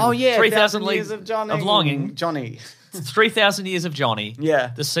 We mentioned 3,000 Leagues Years of Johnny. of Longing. Johnny. 3,000 Years of Johnny. Yeah.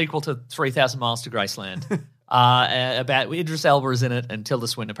 The sequel to 3,000 Miles to Graceland. About Idris Elba is in it, and Tilda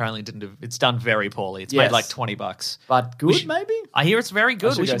Swinton apparently didn't do. It's done very poorly. It's made Yes. like $20. But good, maybe. I hear it's very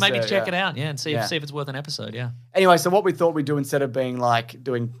good. We should should go maybe see it, check yeah. it out, and see Yeah. if it's worth an episode. Yeah. Anyway, so what we thought we'd do instead of being like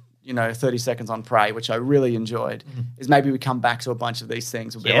doing 30 seconds on Prey, which I really enjoyed, is maybe we come back to a bunch of these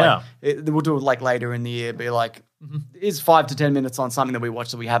things. We'll be Yeah. we'll do it like later in the year. Be like, is 5 to 10 minutes on something that we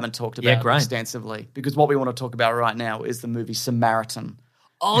watched that we haven't talked about Yeah, great. extensively. Because what we want to talk about right now is the movie Samaritan.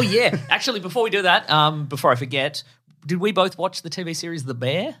 Oh yeah. Actually, before we do that, before I forget, did we both watch the TV series The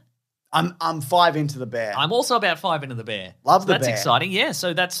Bear? I'm 5 into The Bear. I'm also about 5 into The Bear. Love So The that's Bear. exciting. Yeah.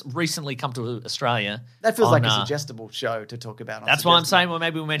 So that's recently come to Australia. That feels on, like a suggestible show to talk about. On That's why I'm Suggestible. saying, well,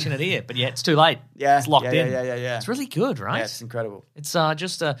 maybe we'll mention it here, but yeah, it's too late. Yeah, it's locked yeah, in. yeah. It's really good, right? Yeah, it's incredible. It's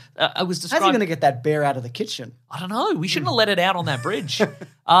just I was How's describing. he going to get that bear out of the kitchen? I don't know. We shouldn't have let it out on that bridge.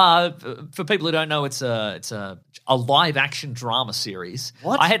 For people who don't know, it's a live action drama series.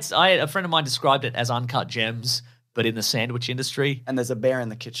 What? I had a friend of mine described it as Uncut Gems, but in the sandwich industry. And there's a bear in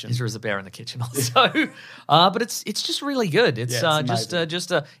the kitchen. There is a bear in the kitchen also, but it's just really good. It's, Yeah, it's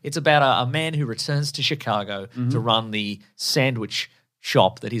amazing. it's about a man who returns to Chicago to run the sandwich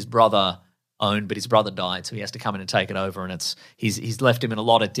shop that his brother owned, but his brother died, so he has to come in and take it over. And he's left him in a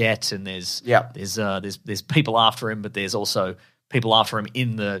lot of debt, and there's people after him, but there's also people after him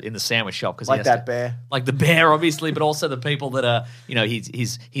in the sandwich shop because Like that bear. like the bear, obviously, but also the people that are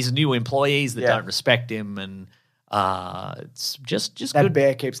his new employees that don't respect him and. It's just That good.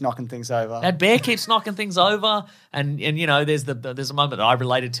 bear keeps knocking things over. That bear keeps knocking things over, and there's a moment that I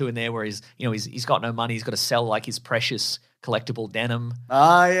related to in there where he's got no money, he's got to sell like his precious collectible denim,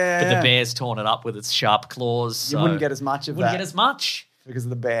 Oh, yeah. but the bear's torn it up with its sharp claws. You so wouldn't get as much of wouldn't that get as much because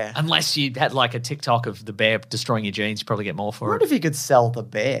of the bear. unless you had like a TikTok of the bear destroying your jeans. You probably get more I for wonder it. if he could sell the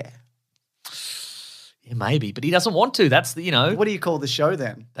bear. Yeah, maybe, but he doesn't want to. That's What do you call the show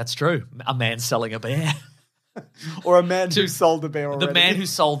then? that's true. A man selling a bear. Or a man who sold the bear already? The man who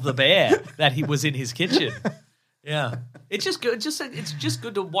sold the bear that he was in his kitchen. Yeah, it's just good. It's just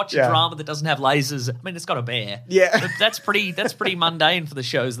good to watch Yeah. a drama that doesn't have lasers. I mean, it's got a bear. Yeah. but that's pretty mundane for the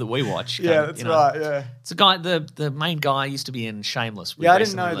shows that we watch. Yeah, that's right, yeah. It's a guy. The main guy used to be in Shameless. We Yeah, I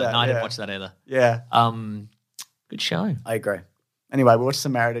didn't recently know learned. that, No, I didn't yeah. watch that either. Yeah, Good show. I agree. Anyway, we watched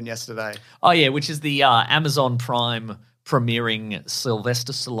Samaritan yesterday. Oh yeah, which is the Amazon Prime premiering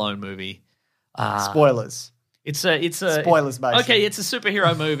Sylvester Stallone movie. Spoilers. It's a Spoilers, Mason. Okay, it's a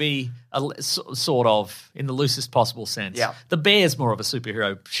superhero movie, sort of in the loosest possible sense. Yeah. The Bear's more of a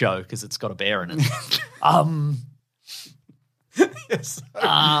superhero show because it's got a bear in it. Yes.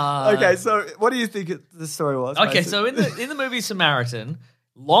 Okay, so what do you think the story was? Okay, Mason? so in the movie Samaritan,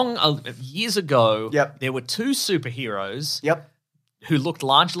 years ago, Yep. there were two superheroes Yep. who looked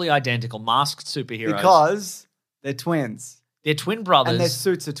largely identical, masked superheroes. Because they're twins. they're twin brothers. And their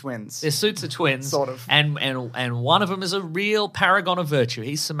suits are twins. Their suits are twins, Sort of. and one of them is a real paragon of virtue.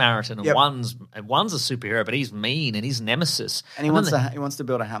 He's Samaritan, and Yep. one's a superhero, but he's mean and he's nemesis. And he wants to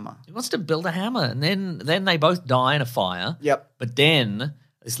build a hammer. He wants to build a hammer, and then they both die in a fire. Yep. But then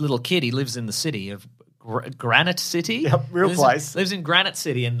this little kid, he lives in the city of Granite City. Yep, real place. Lives in Granite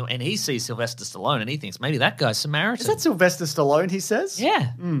City, and he sees Sylvester Stallone, and he thinks maybe that guy's Samaritan. Is that Sylvester Stallone, he says?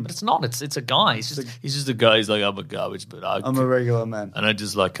 Yeah, but it's not. It's a guy. He's just a guy. He's like, I'm a garbage, but I'm a regular man. and I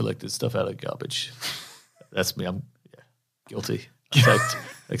just like collecting stuff out of garbage. That's me. I'm guilty. I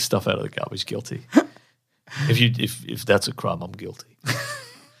take stuff out of the garbage. Guilty. If that's a crime, I'm guilty.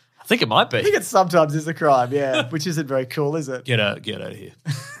 think it might be. I think it sometimes is a crime, yeah, which isn't very cool, is it? Get out of here.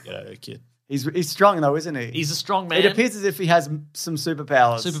 Get out of here, kid. He's strong though, isn't he? He's a strong man. It appears as if he has some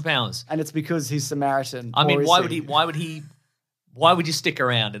superpowers. Superpowers. And it's because he's Samaritan. I mean, Or is why would you stick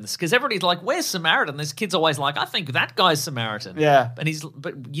around in this? Because everybody's like, "Where's Samaritan?" This kid's always like, "I think that guy's Samaritan." Yeah. But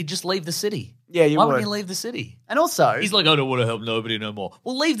you just leave the city. Yeah, you Why would. wouldn't you leave the city? And also, He's like, "I don't want to help nobody no more."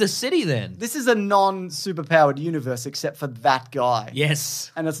 Well, leave the city then. this is a non-superpowered universe except for that guy.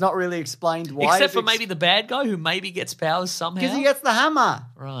 Yes. And it's not really explained why. Except for maybe the bad guy who maybe gets powers somehow. Because he gets the hammer.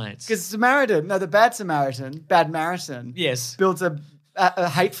 Right. Because the bad Samaritan, Yes. builds a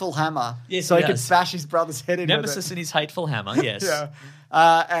hateful hammer Yes, so he he can does. bash his brother's head in Nemesis with it. and his hateful hammer, yes. Yeah.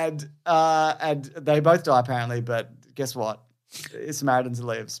 And they both die apparently, but guess what? Samaritan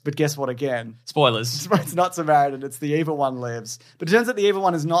lives. But guess what again? Spoilers. It's not Samaritan, it's the evil one lives. But it turns out the evil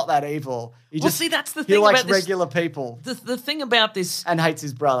one is not that evil. See, that's the He thing likes about this. regular people The thing about this, and hates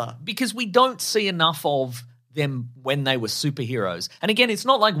his brother. because we don't see enough of them when they were superheroes. And again, it's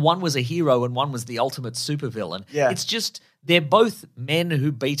not like one was a hero and one was the ultimate supervillain. Yeah. It's just they're both men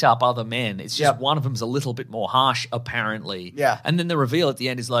who beat up other men. It's just Yep. one of them's a little bit more harsh, apparently. Yeah. And then the reveal at the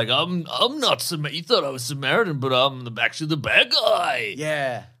end is like, I'm not Samaritan. You thought I was Samaritan, but I'm actually the bad guy.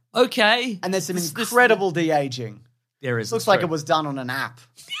 Yeah. Okay. And there's some This- incredible de-aging. There is. Looks it's like true. it was done on an app.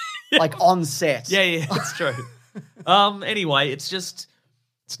 Like on set. Yeah, it's true. Anyway, it's just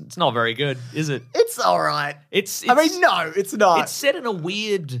it's not very good, is it? It's all right. It's I mean, no, it's not. It's set in a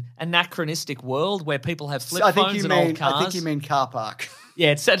weird anachronistic world where people have flip I think phones you and mean. old cars. I think you mean car park.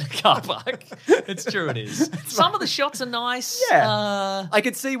 Yeah, it's set in a car park. It's true, it is. Some of the shots are nice. Yeah. I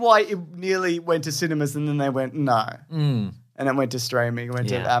could see why it nearly went to cinemas and then they went no, and it went to streaming. It went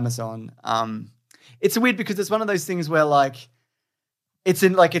to Yeah. Amazon. It's weird because it's one of those things where like it's a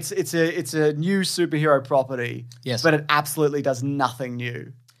new superhero property. Yes. but it absolutely does nothing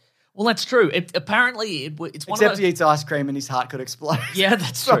new. Well, that's true. Apparently, it's one Except of those. he eats ice cream and his heart could explode. Yeah,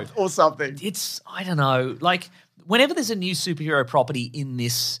 that's true. or something. It's, I don't know, like whenever there's a new superhero property in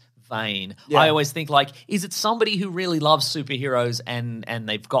this vein, Yeah. I always think like, is it somebody who really loves superheroes and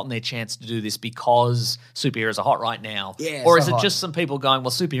they've gotten their chance to do this because superheroes are hot right now? Yeah, Or so is it hot. just some people going,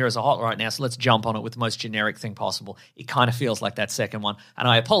 well, superheroes are hot right now, so let's jump on it with the most generic thing possible? It kind of feels like that second one. And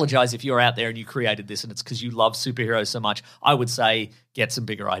I apologize if you're out there and you created this and it's because you love superheroes so much. I would say get some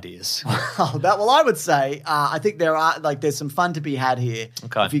bigger ideas. I would say I think there's some fun to be had here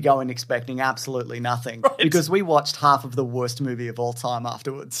Okay. if you go in expecting absolutely nothing. Because we watched half of the worst movie of all time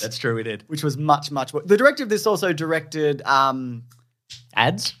afterwards. That's true, we did. Which was much, much worse. The director of this also directed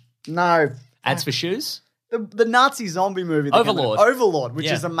Ads? no Ads for shoes? the Nazi zombie movie that came out. Overlord. Overlord, which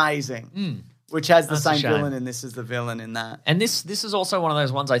Yeah. is amazing. Which has the That's a same shame. villain in this as the villain in that. And this is also one of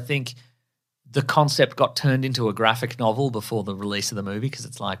those ones I think the concept got turned into a graphic novel before the release of the movie because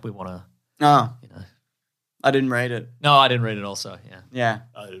it's like we want to, Oh, you know. I didn't read it. No, I didn't read it also, yeah. Yeah.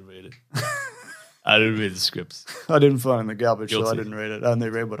 I didn't read it. I didn't read the scripts. I didn't find it in the garbage, so I Guilty. didn't read it. I only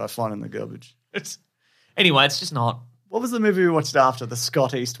read what I find in the garbage. Anyway, it's just not. What was the movie we watched after? The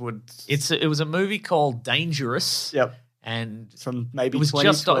Scott Eastwood. It was a movie called Dangerous. Yep. And From maybe it was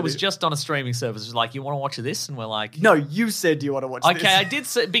 2020. just on a streaming service. It was like, you want to watch this? And we're like, No, you said, do you want to watch this? okay, I did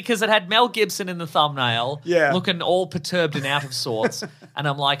say, because it had Mel Gibson in the thumbnail, Yeah. looking all perturbed and out of sorts. And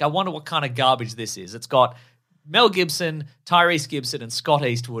I'm like, I wonder what kind of garbage this is. It's got Mel Gibson, Tyrese Gibson, and Scott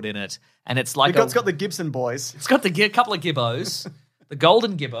Eastwood in it. And it's like It's got the Gibson boys. it's got a couple of gibbos, the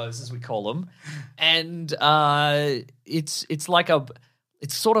golden gibbos as we call them, and it's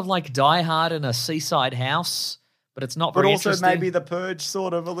sort of like Die Hard in a seaside house, but it's not But very also interesting. maybe The Purge,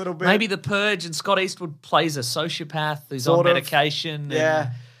 sort of, a little bit. Maybe The Purge, and Scott Eastwood plays a sociopath who's Sort on of. medication. and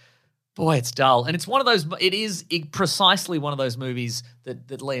Yeah. boy, it's dull, and it's one of those. It is precisely one of those movies that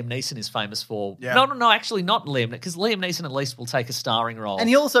Liam Neeson is famous for. Yeah. No, actually not Liam, because Liam Neeson at least will take a starring role. And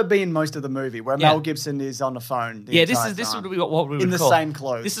he'll also be in most of the movie, where Yeah. Mel Gibson is on the phone. The Yeah, entire this is time. what we would In the call same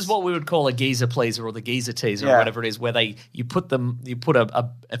clothes. This is what we would call a geezer pleaser or the geezer teaser Yeah. or whatever it is, where you put a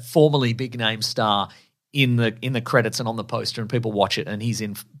formerly big name star in the credits and on the poster, and people watch it, and he's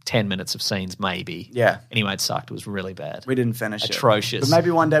in 10 minutes of scenes maybe. Yeah. Anyway, it sucked. It was really bad. We didn't finish Atrocious. it. But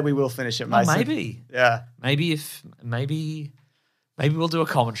maybe one day we will finish it, Oh, Mason. maybe. Yeah. Maybe we'll do a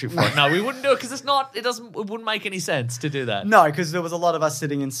commentary for it. No, we wouldn't do it because it wouldn't make any sense to do that. No, because there was a lot of us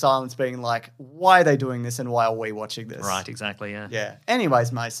sitting in silence being like, why are they doing this and why are we watching this? Right, exactly, yeah. Yeah.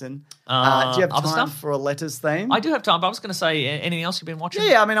 Anyways, Mason, do you have other time stuff? for a letters theme? I do have time, but I was going to say, anything else you've been watching?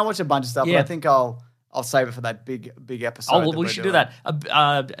 Yeah, I mean, I watched a bunch of stuff, Yeah. but I think I'll save it for that big episode. Oh, well, that we we're should doing. do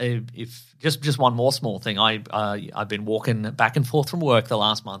that. If just one more small thing, I've been walking back and forth from work the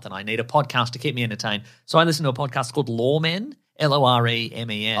last month, and I need a podcast to keep me entertained. So I listen to a podcast called Lawmen,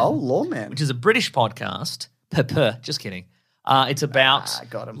 Loremen. Oh, Lawman. Which is a British podcast. Just kidding. It's about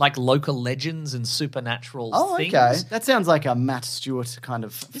got him. like local legends and supernatural things. Okay. That sounds like a Matt Stewart kind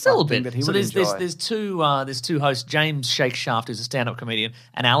of It's a little thing bit. that he So would there's enjoy. there's two hosts, James Shakeshaft, who's a stand-up comedian,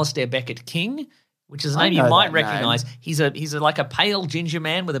 and Alistair Beckett King, which is a I name you know might that recognise. He's like a pale ginger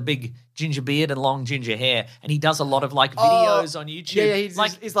man with a big ginger beard and long ginger hair, and he does a lot of like videos on YouTube. Yeah, he's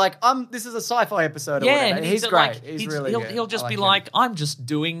like, this is a sci-fi episode or whatever. and He's like, great. He's really good. He'll just I be him. like, I'm just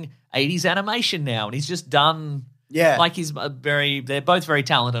doing 80s animation now, and he's just done. Yeah. Like they're both very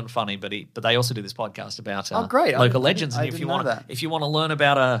talented and funny, but they also do this podcast about great. local legends. I And if didn't you know want that. if you want to learn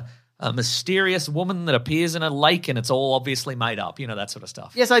about a mysterious woman that appears in a lake and it's all obviously made up, that sort of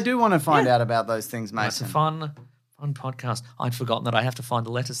stuff. Yes, I do want to find out about those things, It's Mason. a fun podcast. I'd forgotten that I have to find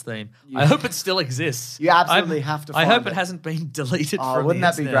the letters theme. I hope it still exists. You absolutely have to I find hope it. it hasn't been deleted Oh, from wouldn't the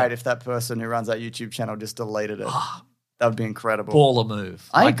that be internet. great if that person who runs that YouTube channel just deleted it? That would be incredible. Baller move.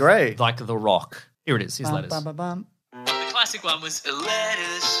 I agree. Like The Rock. Here it is. Here's Bum, letters. bum, bum, bum. The classic one was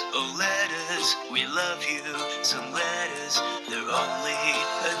Letters, oh letters, we love you. Some letters, they're only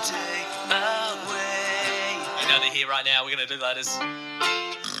a day away. You know they're here right now. We're going to do letters.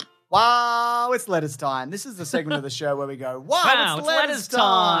 Wow, it's letters time. This is the segment of the show where we go, Wow, it's it's letters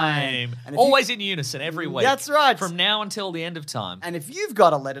time. And if Always in unison every week. That's right. From now until the end of time. And if you've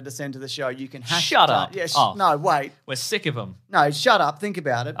got a letter to send to the show, you can hashtag. Shut up. Yeah, Oh. No, wait. We're sick of them. No, shut up. Think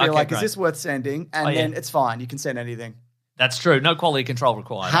about it. Be Okay, like, great. is this worth sending? And Oh, yeah. then it's fine. You can send anything. That's true. No quality control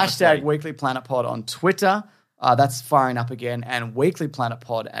required. Hashtag honestly. Weekly Planet Pod on Twitter. That's firing up again. And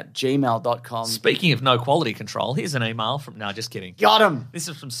weeklyplanetpod@gmail.com. Speaking of no quality control, here's an email from... No, just kidding. Got him. This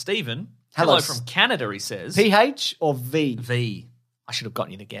is from Stephen. Hello, Hello from Canada, he says. PH or V? V. I should have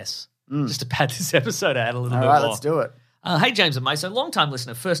gotten you to guess. Just to pad this episode out a little All bit right, more. let's do it. Hey, James and Mason, long-time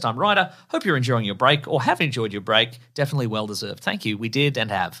listener, first-time writer. Hope you're enjoying your break or have enjoyed your break. Definitely well-deserved. Thank you. We did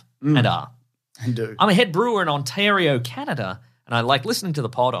and have and are. And do. I'm a head brewer in Ontario, Canada, and I like listening to the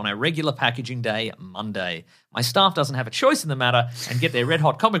pod on a regular packaging day, Monday. My staff doesn't have a choice in the matter and get their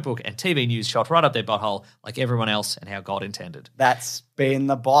red-hot comic book and TV news shot right up their butthole like everyone else and how God intended. That's being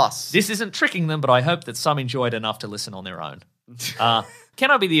the boss. This isn't tricking them, but I hope that some enjoy it enough to listen on their own. Can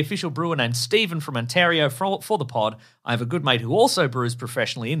I be the official brewer named Stephen from Ontario for the pod? I have a good mate who also brews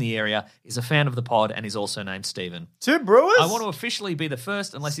professionally in the area, is a fan of the pod, and is also named Stephen. Two brewers? I want to officially be the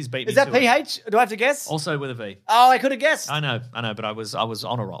first, unless he's beat me Is that to it. PH? Do I have to guess? Also with a V. Oh, I could have guessed. I know, but I was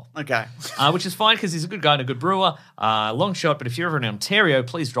on a roll. Okay. Which is fine because he's a good guy and a good brewer. Long shot, but if you're ever in Ontario,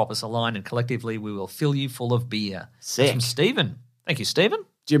 please drop us a line and collectively we will fill you full of beer. Sick. That's from Stephen. Thank you, Stephen.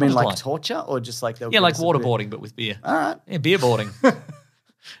 Do you mean What like was torture or just like they'll Yeah, give like us a bit? waterboarding, but with beer. All right. Yeah, beer boarding.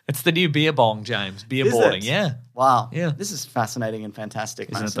 It's the new beer bong, James. Beer Is boarding, it? yeah. Wow. Yeah. This is fascinating and fantastic,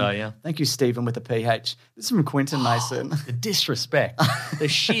 Isn't it Mason. though, yeah? Thank you, Stephen, with the PH. This is from Quinton Mason. The disrespect. The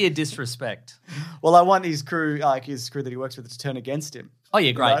sheer disrespect. Well, I want his crew that he works with to turn against him. Oh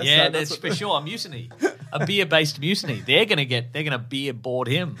yeah, great. You know, Yeah, so that's that's for sure. A mutiny. A beer-based mutiny. They're gonna beer board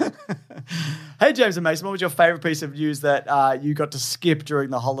him. Hey, James and Mason, what was your favorite piece of news that you got to skip during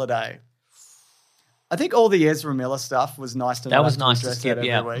the holiday? I think all the Ezra Miller stuff was nice to That not was have nice to address skip, that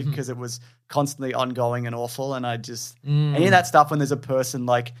yeah. every week because it was constantly ongoing and awful. And I just any of that stuff when there's a person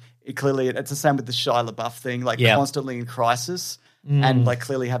like it's the same with the Shia LaBeouf thing, like Yeah. constantly in crisis and like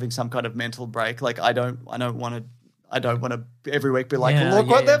clearly having some kind of mental break. Like I don't want to every week be like, Yeah, look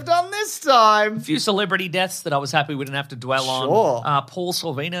what yeah. they've done this time. A few celebrity deaths that I was happy we didn't have to dwell Sure. on. Paul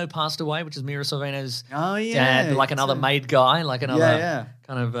Sorvino passed away, which is Mira Sorvino's Oh, yeah. dad, like another maid guy, like another Yeah.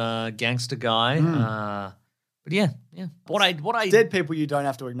 kind of gangster guy. But yeah. What I Dead people you don't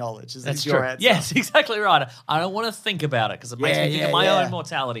have to acknowledge. Is That's this your true. answer? Yes, exactly right. I don't want to think about it because it makes me think of my own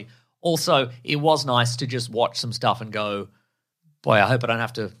mortality. Also, it was nice to just watch some stuff and go, boy, I hope I don't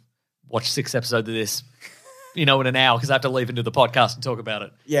have to watch 6 episodes of this, in an hour because I have to leave and do the podcast and talk about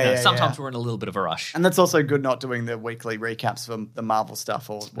it. Yeah, Sometimes yeah. we're in a little bit of a rush. And that's also good not doing the weekly recaps for the Marvel stuff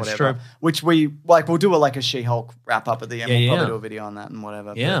or whatever. true. Which we'll do like a She-Hulk wrap up at the end. Yeah, We'll yeah. probably do a video on that and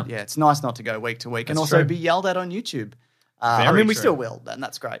whatever. Yeah. But it's nice not to go week to week and That's also true. be yelled at on YouTube. I Very mean, we true. still will, and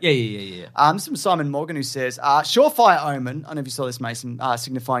that's great. Yeah. This is from Simon Morgan who says, Surefire Omen, I don't know if you saw this, Mason,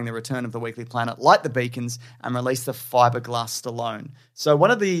 signifying the return of the Weekly Planet, light the beacons and release the fiberglass Stallone. So one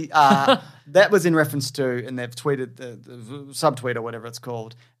of the, that was in reference to, and they've tweeted, the subtweet or whatever it's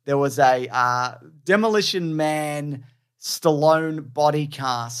called, there was a Demolition Man Stallone body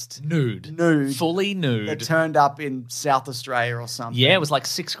cast. Nude. Fully nude. That turned up in South Australia or something. Yeah, it was like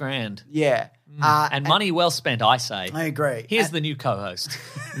 $6,000. Yeah. And money well spent, I say. I agree. Here's the new co-host.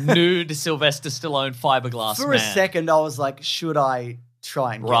 Nude Sylvester Stallone fiberglass For man. a second, I was like, should I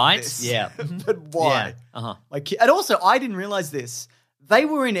try and get Right? this. Yeah. But why? Yeah. Uh-huh. Like, and also, I didn't realize this. They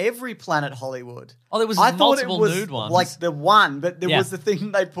were in every Planet Hollywood. Oh, there was I thought multiple it was nude ones. like the one, but there Yeah. was the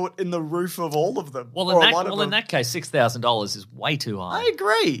thing they put in the roof of all of them. Well, or a in lot of them. that case, $6,000 is way too high. I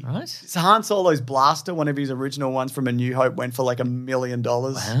agree. Right? It's Han Solo's blaster, one of his original ones from A New Hope, went for like $1 million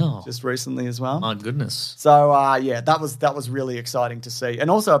Wow. just recently as well. My goodness. So yeah, that was really exciting to see. And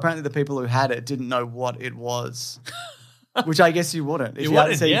also, apparently, the people who had it didn't know what it was. Which I guess you wouldn't. If you hadn't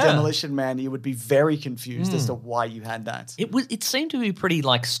wouldn't, seen yeah. Demolition Man, you would be very confused as to why you had that. It seemed to be pretty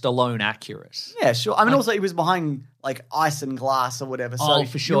like Stallone accurate. Yeah, sure. I mean, also, he was behind like ice and glass or whatever, so Oh,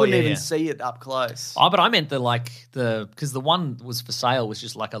 for sure, you wouldn't yeah, even yeah. see it up close. Oh, but I meant because the one was for sale was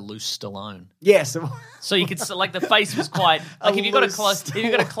just like a loose Stallone. Yes. So you could like the face was quite like if you got a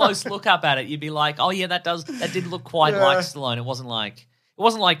close look up at it, you'd be like, oh yeah, that did look quite like Stallone. It wasn't like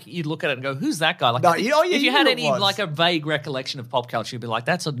you'd look at it and go, who's that guy? Like, No, if you you had knew it any was. like a vague recollection of pop culture, you'd be like,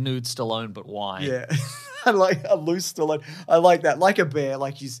 that's a nude Stallone, but why? Yeah. I like a loose Stallone. I like that. Like a bear,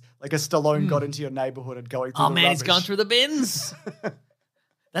 like a Stallone got into your neighborhood and going through Oh the man, he's rubbish. going through the bins.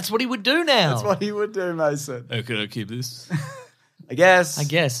 That's what he would do now. That's what he would do, Mason. Oh, can I keep this? I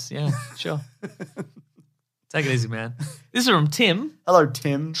guess. Yeah, sure. Take it easy, man. This is from Tim. Hello,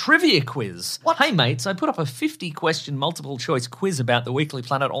 Tim. Trivia quiz. Hey, mates, I put up a 50-question multiple-choice quiz about the Weekly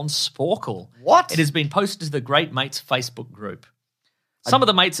Planet on Sporkle. What? It has been posted to the Great Mates Facebook group. Some of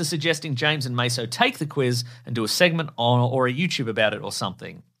the mates are suggesting James and Meso take the quiz and do a segment on or a YouTube about it or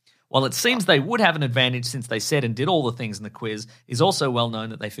something. While it seems they would have an advantage since they said and did all the things in the quiz, it's also well known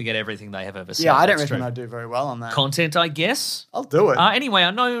that they forget everything they have ever said. Yeah, I don't That's reckon true. I'd do very well on that. Content, I guess. I'll do it. Anyway,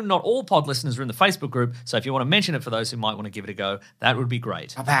 I know not all pod listeners are in the Facebook group, so if you want to mention it for those who might want to give it a go, that would be great.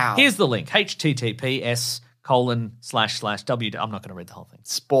 Kapow. Here's the link, https://w. I'm not going to read the whole thing.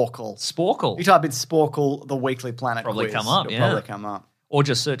 Sporkle. Sporkle. You type in Sporkle, the Weekly Planet Probably quiz. come up, It'll yeah. probably come up. Or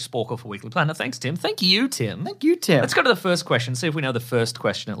just search Sporkle for Weekly Planet. Thanks, Tim. Thank you, Tim. Thank you, Tim. Let's go to the first question, see if we know the first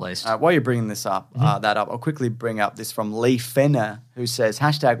question at least. While you're bringing this up, I'll quickly bring up this from Lee Fenner, who says,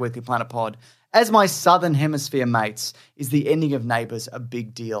 #Weekly Planet Pod. As my Southern Hemisphere mates, is the ending of Neighbours a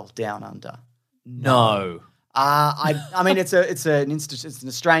big deal down under? No. I mean, it's an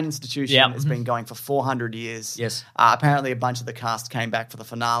Australian institution. Yeah. It's been going for 400 years. Yes. Apparently, a bunch of the cast came back for the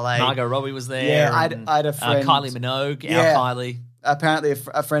finale. Margot Robbie was there. Yeah, I and, had a friend. Kylie Minogue, Yeah. our Kylie. Apparently,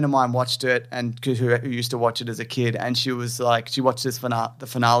 a friend of mine watched it, and who used to watch it as a kid, and she was like, she watched the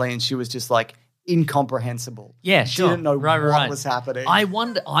finale, and she was just like incomprehensible. Yeah, She sure. didn't know what was happening.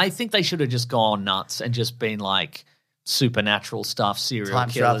 I think they should have just gone nuts and just been like supernatural stuff, serial Time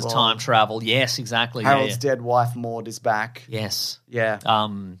killers, travel. time travel. Yes, exactly. Harold's yeah. dead wife Maud is back. Yes. Yeah.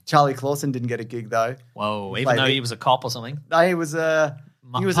 Charlie Clausen didn't get a gig though. Whoa, even Played though it. he was a cop or something. No, he was a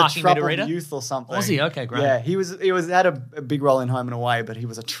Parking meter troubled reader? youth or something. Was he? Okay, great. Yeah, he had a big role in Home and Away, but he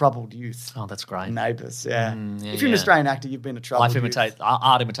was a troubled youth. Oh, that's great. Neighbours, yeah. yeah, If you're an yeah. Australian actor, you've been a troubled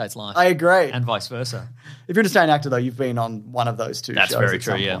Art imitates life. I agree. And vice versa. If you're an Australian actor, though, you've been on one of those two That's shows very at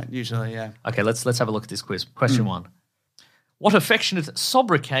true, some yeah. point, usually, yeah. Okay, let's have a look at this quiz. Question 1. What affectionate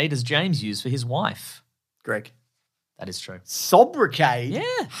sobriquet does James use for his wife? Greg. That is true. Sobriquet? Yeah.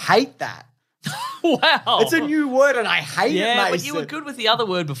 Hate that. Wow. It's a new word and I hate it, Yeah, Mason. but you were good with the other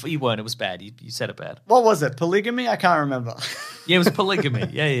word before. You weren't. It was bad. You said it bad. What was it? Polygamy? I can't remember. Yeah, it was polygamy.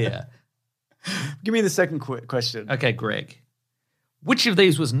 Yeah. Give me the second question. Okay, Greg. Which of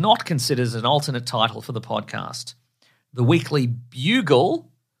these was not considered as an alternate title for the podcast? The Weekly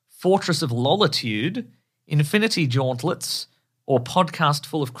Bugle, Fortress of Lolitude, Infinity Gauntlets, or Podcast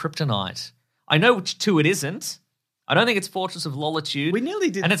Full of Kryptonite? I know which two it isn't. I don't think it's Fortress of Lolitude. We nearly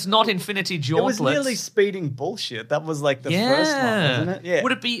did. And it's not Infinity It Gauntlets. was nearly speeding bullshit. That was like the first one, wasn't it? Yeah.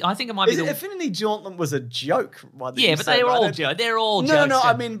 Would it be? I think it might be. Infinity Gauntlet was a joke. Right, that Yeah, you but said, they were right? all jokes. They're all No, jokes. no,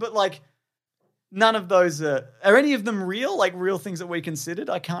 I Jim. mean, but like, none of those are any of them real? Like real things that we considered?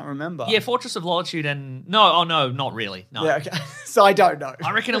 I can't remember. Yeah, Fortress of Lolitude and no, not really. No, Yeah, okay. So I don't know.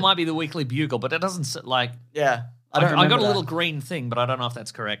 I reckon it might be the Weekly Bugle, but it doesn't like. Yeah. I don't got remember a little that. green thing, but I don't know if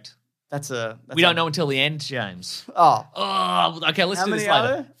that's correct. We don't know until the end, James. Oh. Oh, okay. Let's How do this many are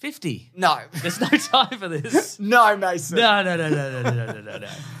later. there? 50. No. There's no time for this. No, Mason. No.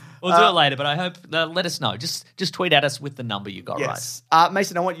 We'll do it later, but I hope let us know. Just tweet at us with the number you got Yes.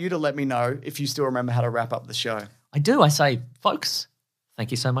 Mason, I want you to let me know if you still remember how to wrap up the show. right. I do. I say, folks,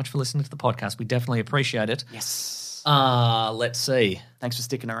 thank you so much for listening to the podcast. We definitely appreciate it. Yes. Let's see. Thanks for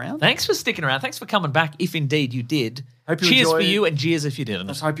sticking around. Thanks for sticking around. Thanks for coming back, if indeed you did. Hope you Cheers for enjoyed- you and cheers if you didn't.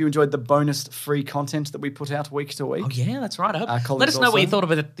 I hope you enjoyed the bonus free content that we put out week to week. Oh, yeah, that's right. I hope. Colin Let us know what you also.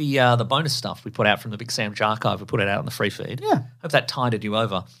 thought about the bonus stuff we put out from the Big Sam Archive. We put it out on the free feed. Yeah. Hope that tided you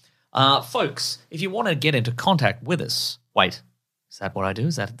over. Folks, if you want to get into contact with us, wait, Is that what I do?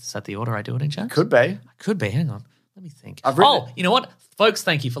 Is that the order I do it in, James? Could be. Could be. Hang on. Let me think. I've written it. You know what? Folks,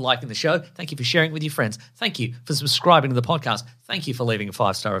 thank you for liking the show. Thank you for sharing with your friends. Thank you for subscribing to the podcast. Thank you for leaving a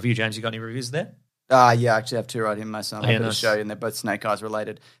 5-star review. James, you got any reviews there? Yeah, I actually have two right here, my son. I'm going to show you, and they're both Snake Eyes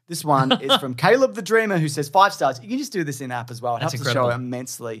related. This one is from Caleb the Dreamer, who says 5 stars. You can just do this in app as well. It That's helps incredible. the show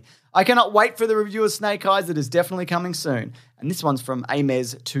immensely. I cannot wait for the review of Snake Eyes. It is definitely coming soon. And this one's from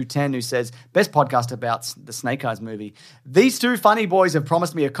Amez210, who says, best podcast about the Snake Eyes movie. These two funny boys have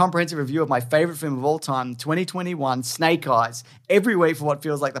promised me a comprehensive review of my favorite film of all time, 2021, Snake Eyes, every week for what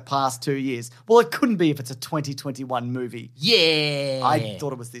feels like the past 2 years. Well, it couldn't be if it's a 2021 movie. Yeah. I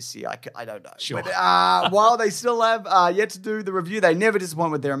thought it was this year. I don't know. Sure. But, while they still have yet to do the review, they never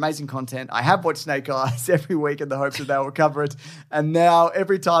disappoint with their amazing content. I have watched Snake Eyes every week in the hopes that they will cover it. And now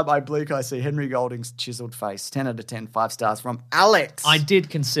every time I blink, I see Henry Golding's chiseled face. 10 out of 10, 5 stars from Alex. I did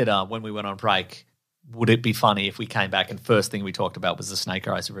consider when we went on break, would it be funny if we came back and first thing we talked about was the Snake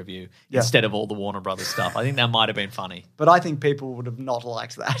Eyes review instead of all the Warner Brothers stuff? I think that might have been funny. But I think people would have not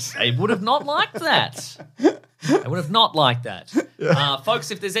liked that. They would have not liked that. They would have not liked that.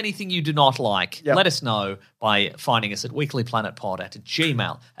 Folks, if there's anything you do not like, let us know by finding us at Weekly Planet Pod, at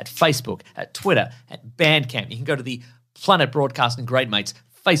Gmail, at Facebook, at Twitter, at Bandcamp. You can go to the Planet Broadcasting Great Mates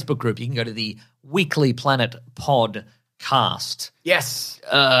Facebook group. You can go to the Weekly Planet Podcast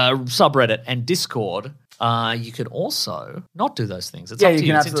subreddit and Discord. You could also not do those things. It's up to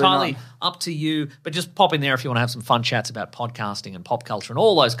you. It's entirely up to you. But just pop in there if you want to have some fun chats about podcasting and pop culture and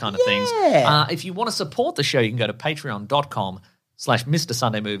all those kind of things. If you want to support the show, you can go to patreon.com/Mr.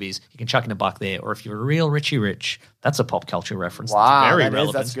 Sunday Movies. You can chuck in $1 there. Or if you're a real Richie Rich, that's a pop culture reference. Wow, that's very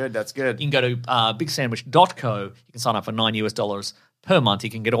relevant. That's good. You can go to bigsandwich.co. You can sign up for $9 per month. You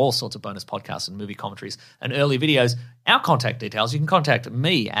can get all sorts of bonus podcasts and movie commentaries and early videos. Our contact details, you can contact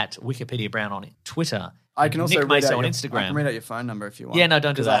me at Wikipedia Brown on Twitter. I can also Nick read Mason out on your, Instagram. I can read out your phone number if you want. Yeah, no,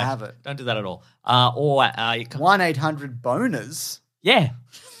 don't do that. I have it. Don't do that at all. Or you can, 1-800-boners. Yeah.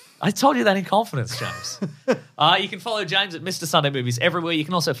 I told you that in confidence, James. You can follow James at Mr. Sunday Movies everywhere. You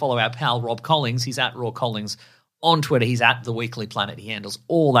can also follow our pal Rob Collings. He's at Raw Collings on Twitter. He's at The Weekly Planet. He handles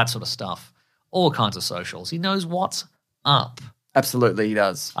all that sort of stuff, all kinds of socials. He knows what's up. Absolutely, he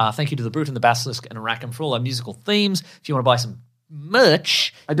does. Thank you to The Brute and the Basilisk and Arachnum for all our musical themes. If you want to buy some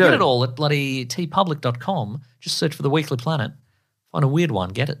merch, I do. Get it all at bloody tpublic.com. Just search for The Weekly Planet. Find a weird one,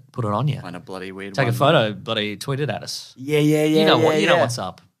 get it, put it on you. Find a bloody weird Take one. a photo, bloody tweet it at us. Yeah. You know what's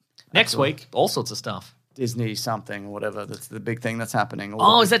up. Next week, all sorts of stuff. Disney something or whatever. That's the big thing that's happening.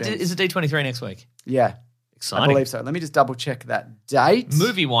 Is it D23 next week? Yeah. Exciting. I believe so. Let me just double check that date.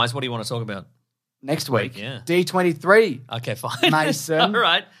 Movie-wise, what do you want to talk about? Next week. Yeah. D23. Okay, fine. Mason. All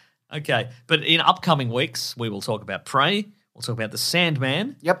right. Okay. But in upcoming weeks, we will talk about Prey. We'll talk about The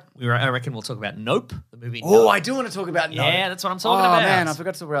Sandman. Yep. I reckon we'll talk about Nope, the movie Oh, Nope. I do want to talk about Nope. Yeah, that's what I'm talking about. Oh, man, I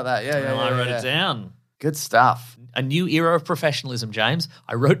forgot to talk about that. Yeah. I wrote it down. Good stuff. A new era of professionalism, James.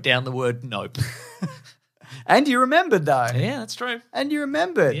 I wrote down the word Nope. And you remembered, though. Yeah, that's true. And you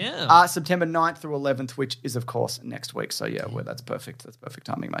remembered. Yeah. September 9th through 11th, which is, of course, next week. So, yeah, that's perfect. That's perfect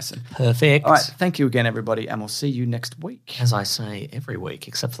timing, Mason. Perfect. All right. Thank you again, everybody, and we'll see you next week. As I say every week,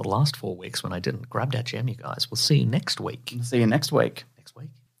 except for the last 4 weeks when I didn't grab that gem, you guys. We'll see you next week. See you next week. Next week.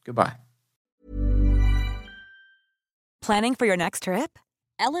 Goodbye. Planning for your next trip?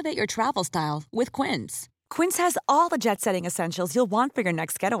 Elevate your travel style with Quince. Quince has all the jet-setting essentials you'll want for your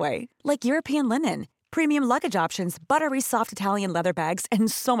next getaway, like European linen, premium luggage options, buttery soft Italian leather bags,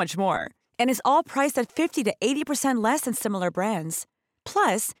 and so much more. And is all priced at 50 to 80% less than similar brands.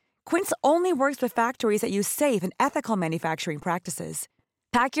 Plus, Quince only works with factories that use safe and ethical manufacturing practices.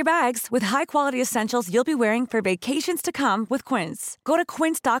 Pack your bags with high-quality essentials you'll be wearing for vacations to come with Quince. Go to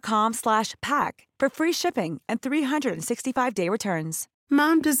quince.com/pack for free shipping and 365-day returns.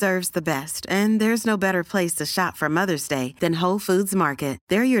 Mom deserves the best, and there's no better place to shop for Mother's Day than Whole Foods Market.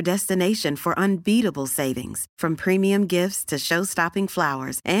 They're your destination for unbeatable savings, from premium gifts to show-stopping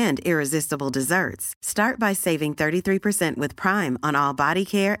flowers and irresistible desserts. Start by saving 33% with Prime on all body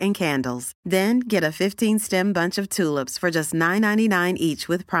care and candles. Then get a 15-stem bunch of tulips for just $9.99 each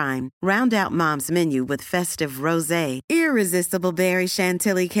with Prime. Round out Mom's menu with festive rosé, irresistible berry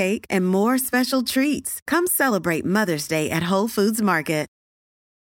chantilly cake, and more special treats. Come celebrate Mother's Day at Whole Foods Market.